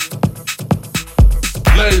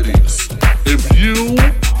 Ladies, if you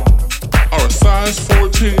are a size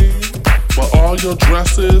 14, but all your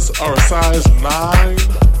dresses are a size 9,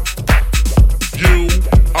 you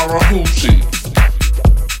are a hoochie.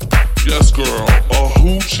 Yes, girl, a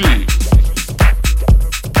hoochie.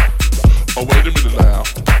 Oh, wait a minute now.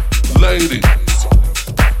 Ladies,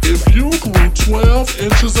 if you grew 12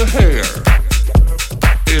 inches of hair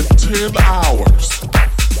in 10 hours,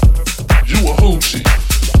 you a hoochie.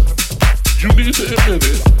 You need to admit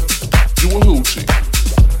it, you a hoochie.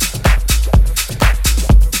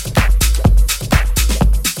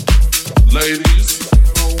 Ladies,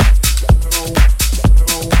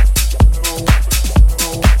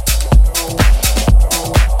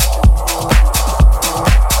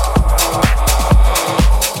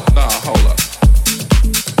 nah, hold up.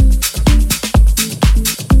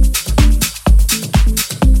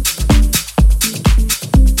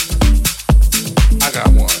 I got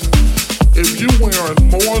one. If you wearing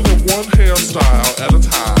more than one hairstyle at a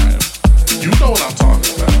time, you know what I'm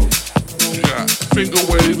talking about. You got finger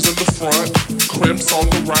waves in the front, crimps on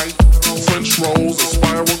the right, French rolls and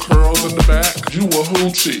spiral curls in the back. You a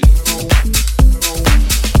hoochie.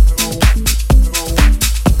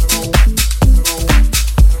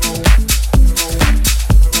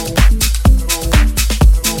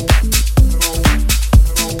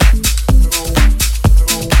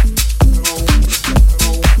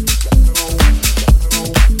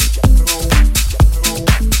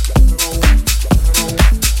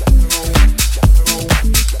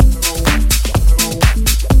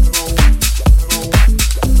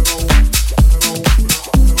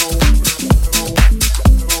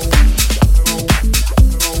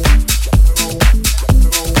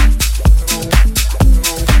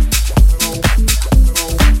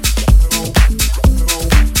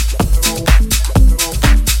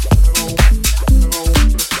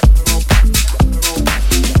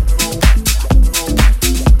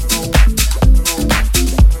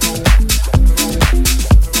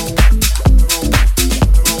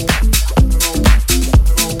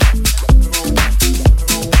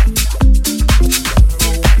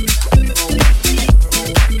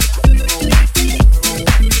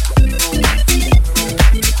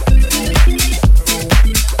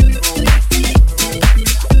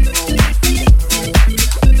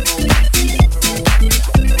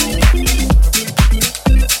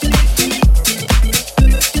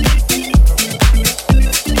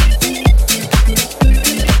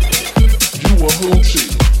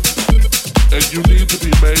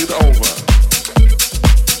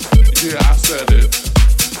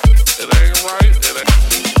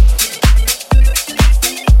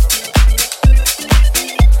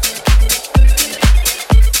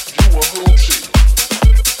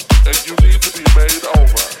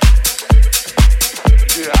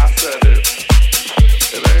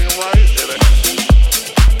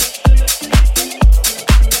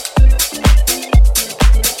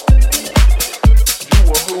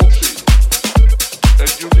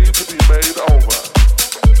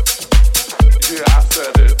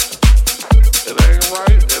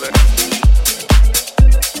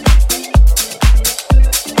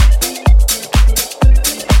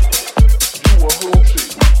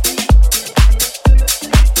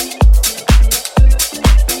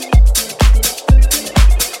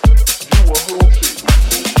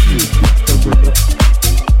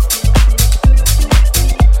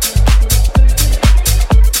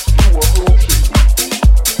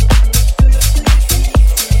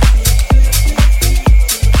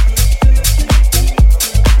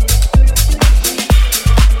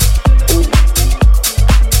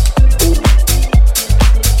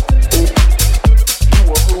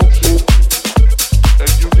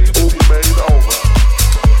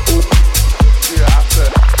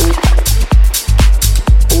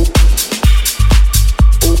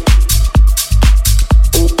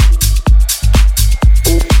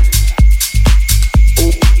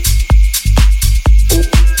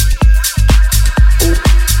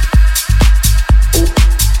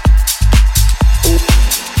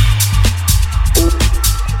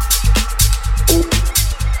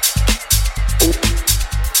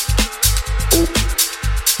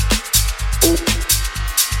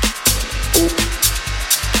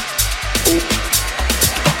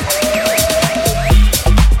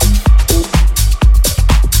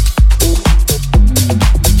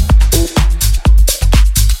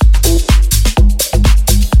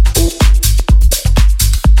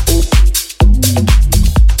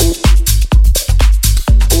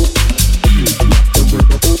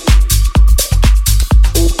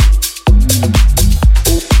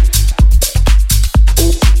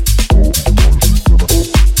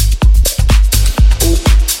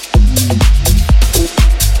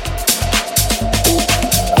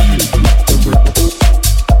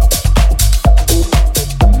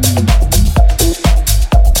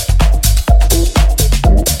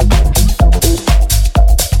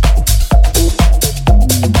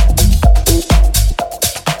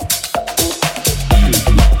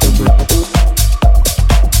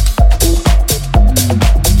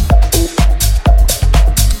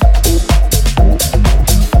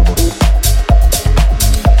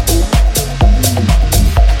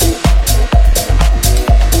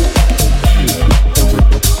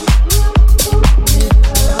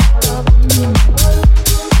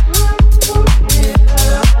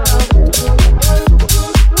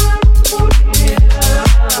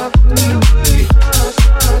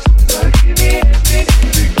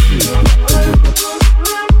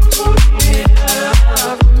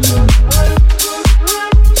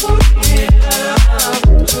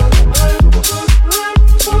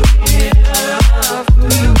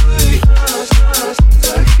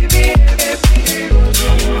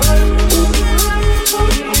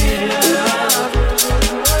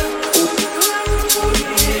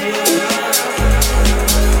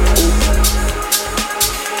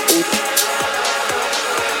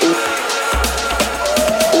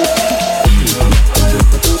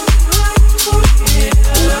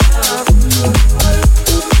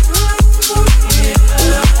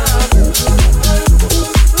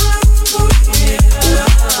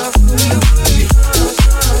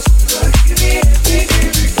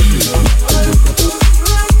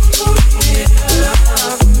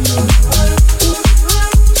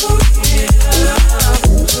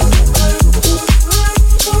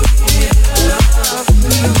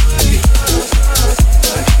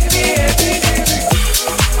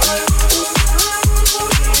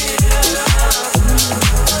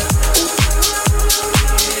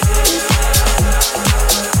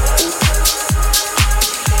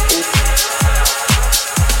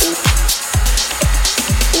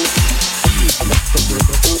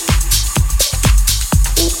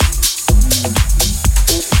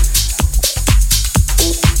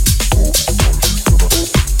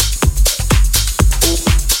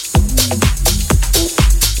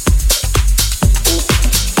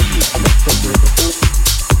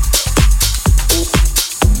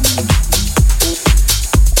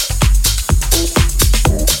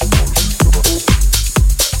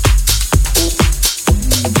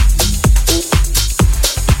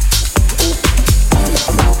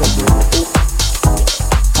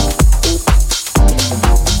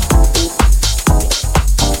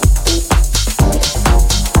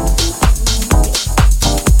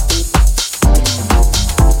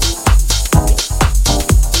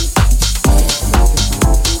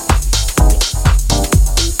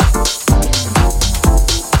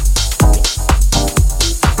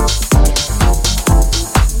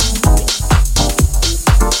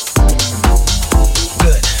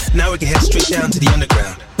 down to the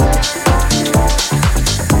underground.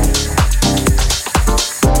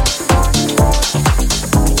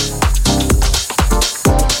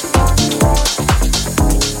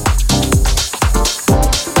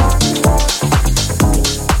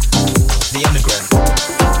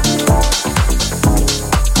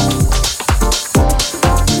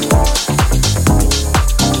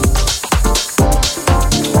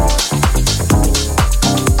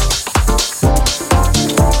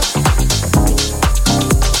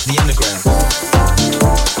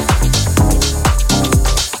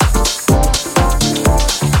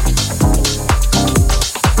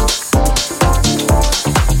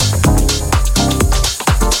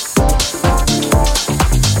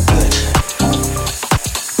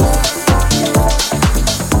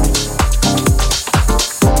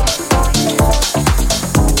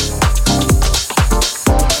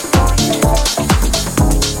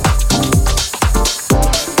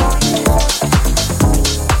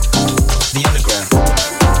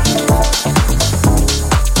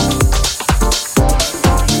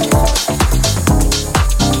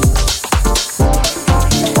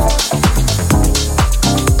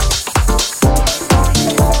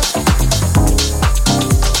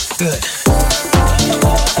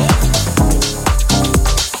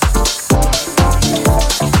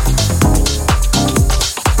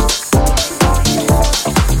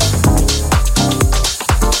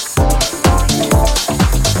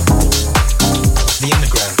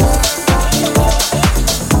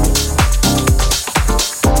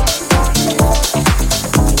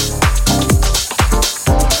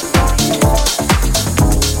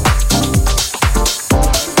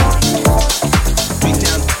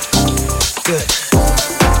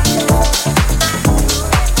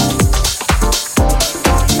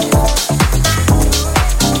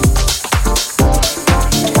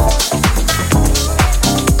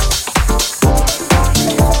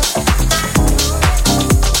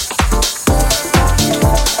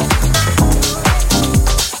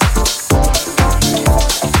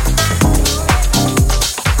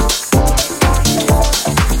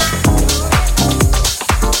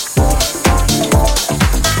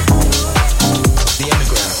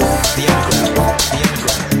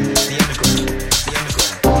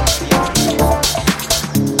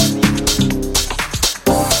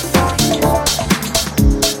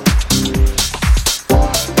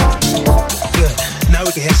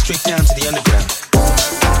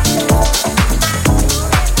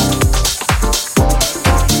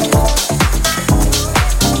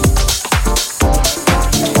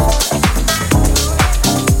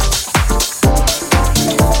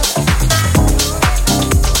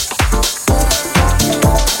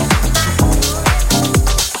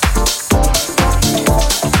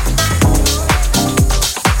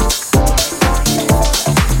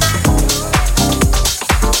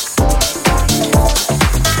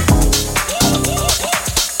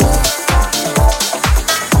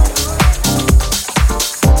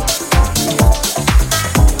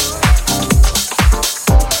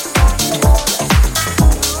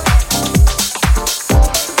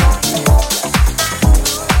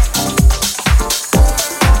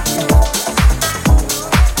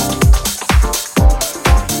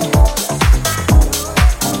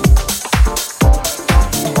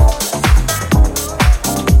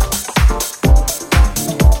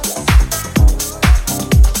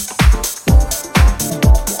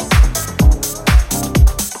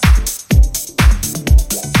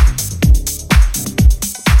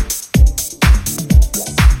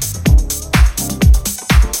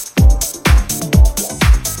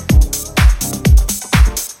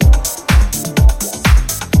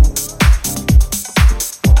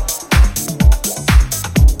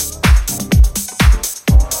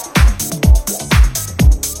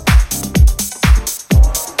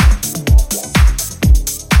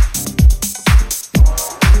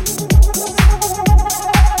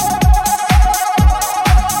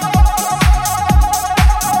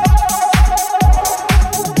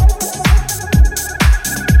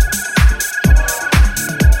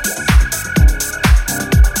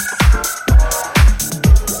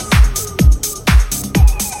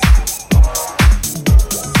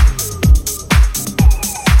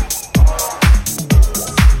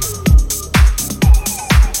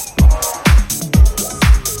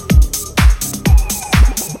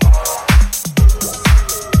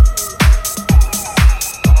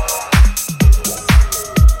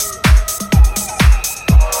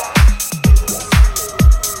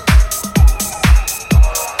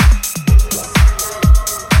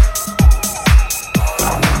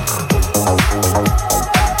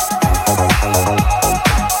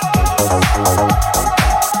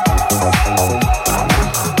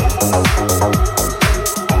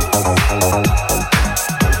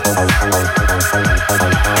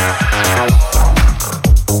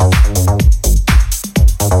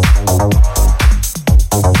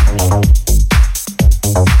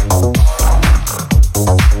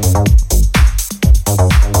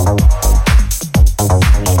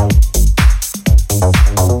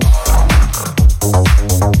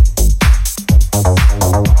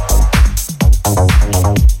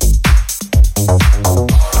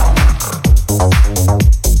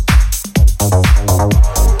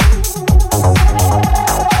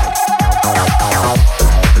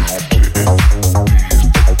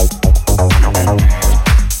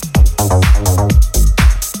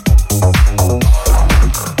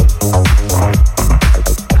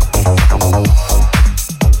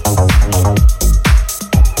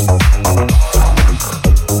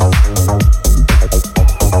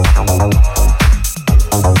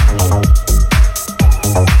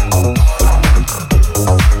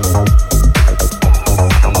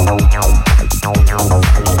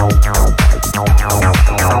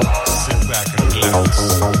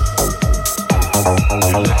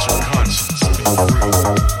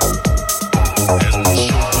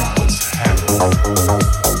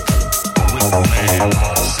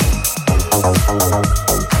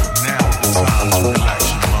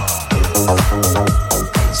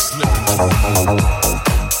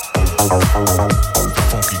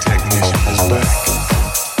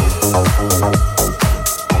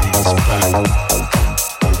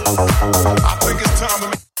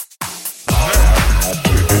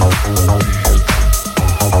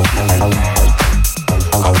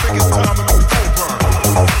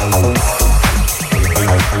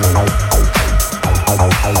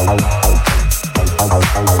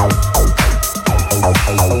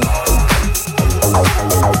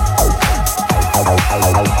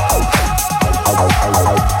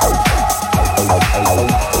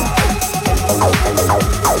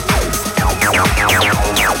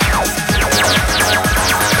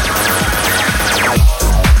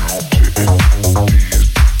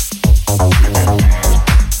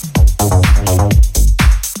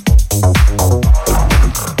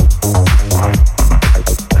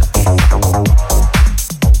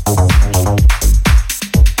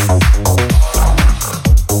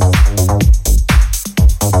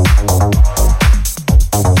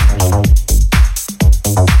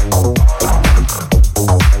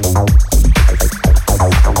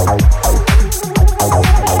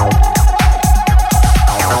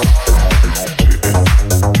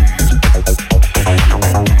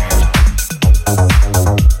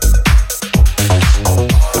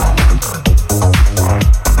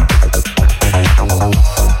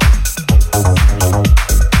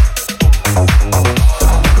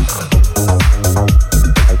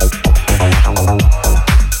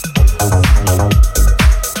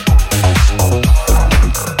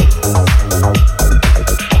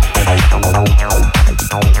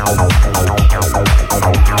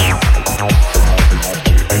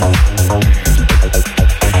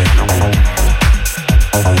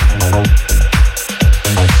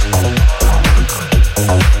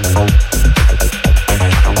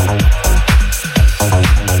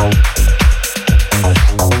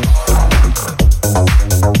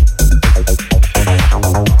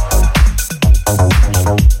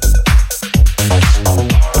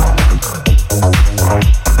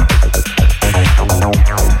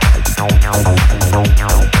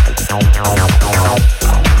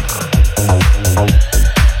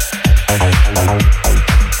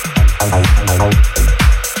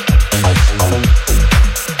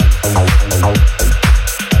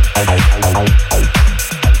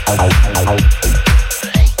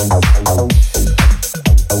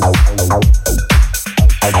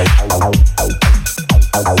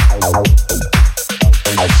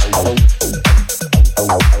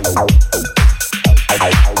 Out.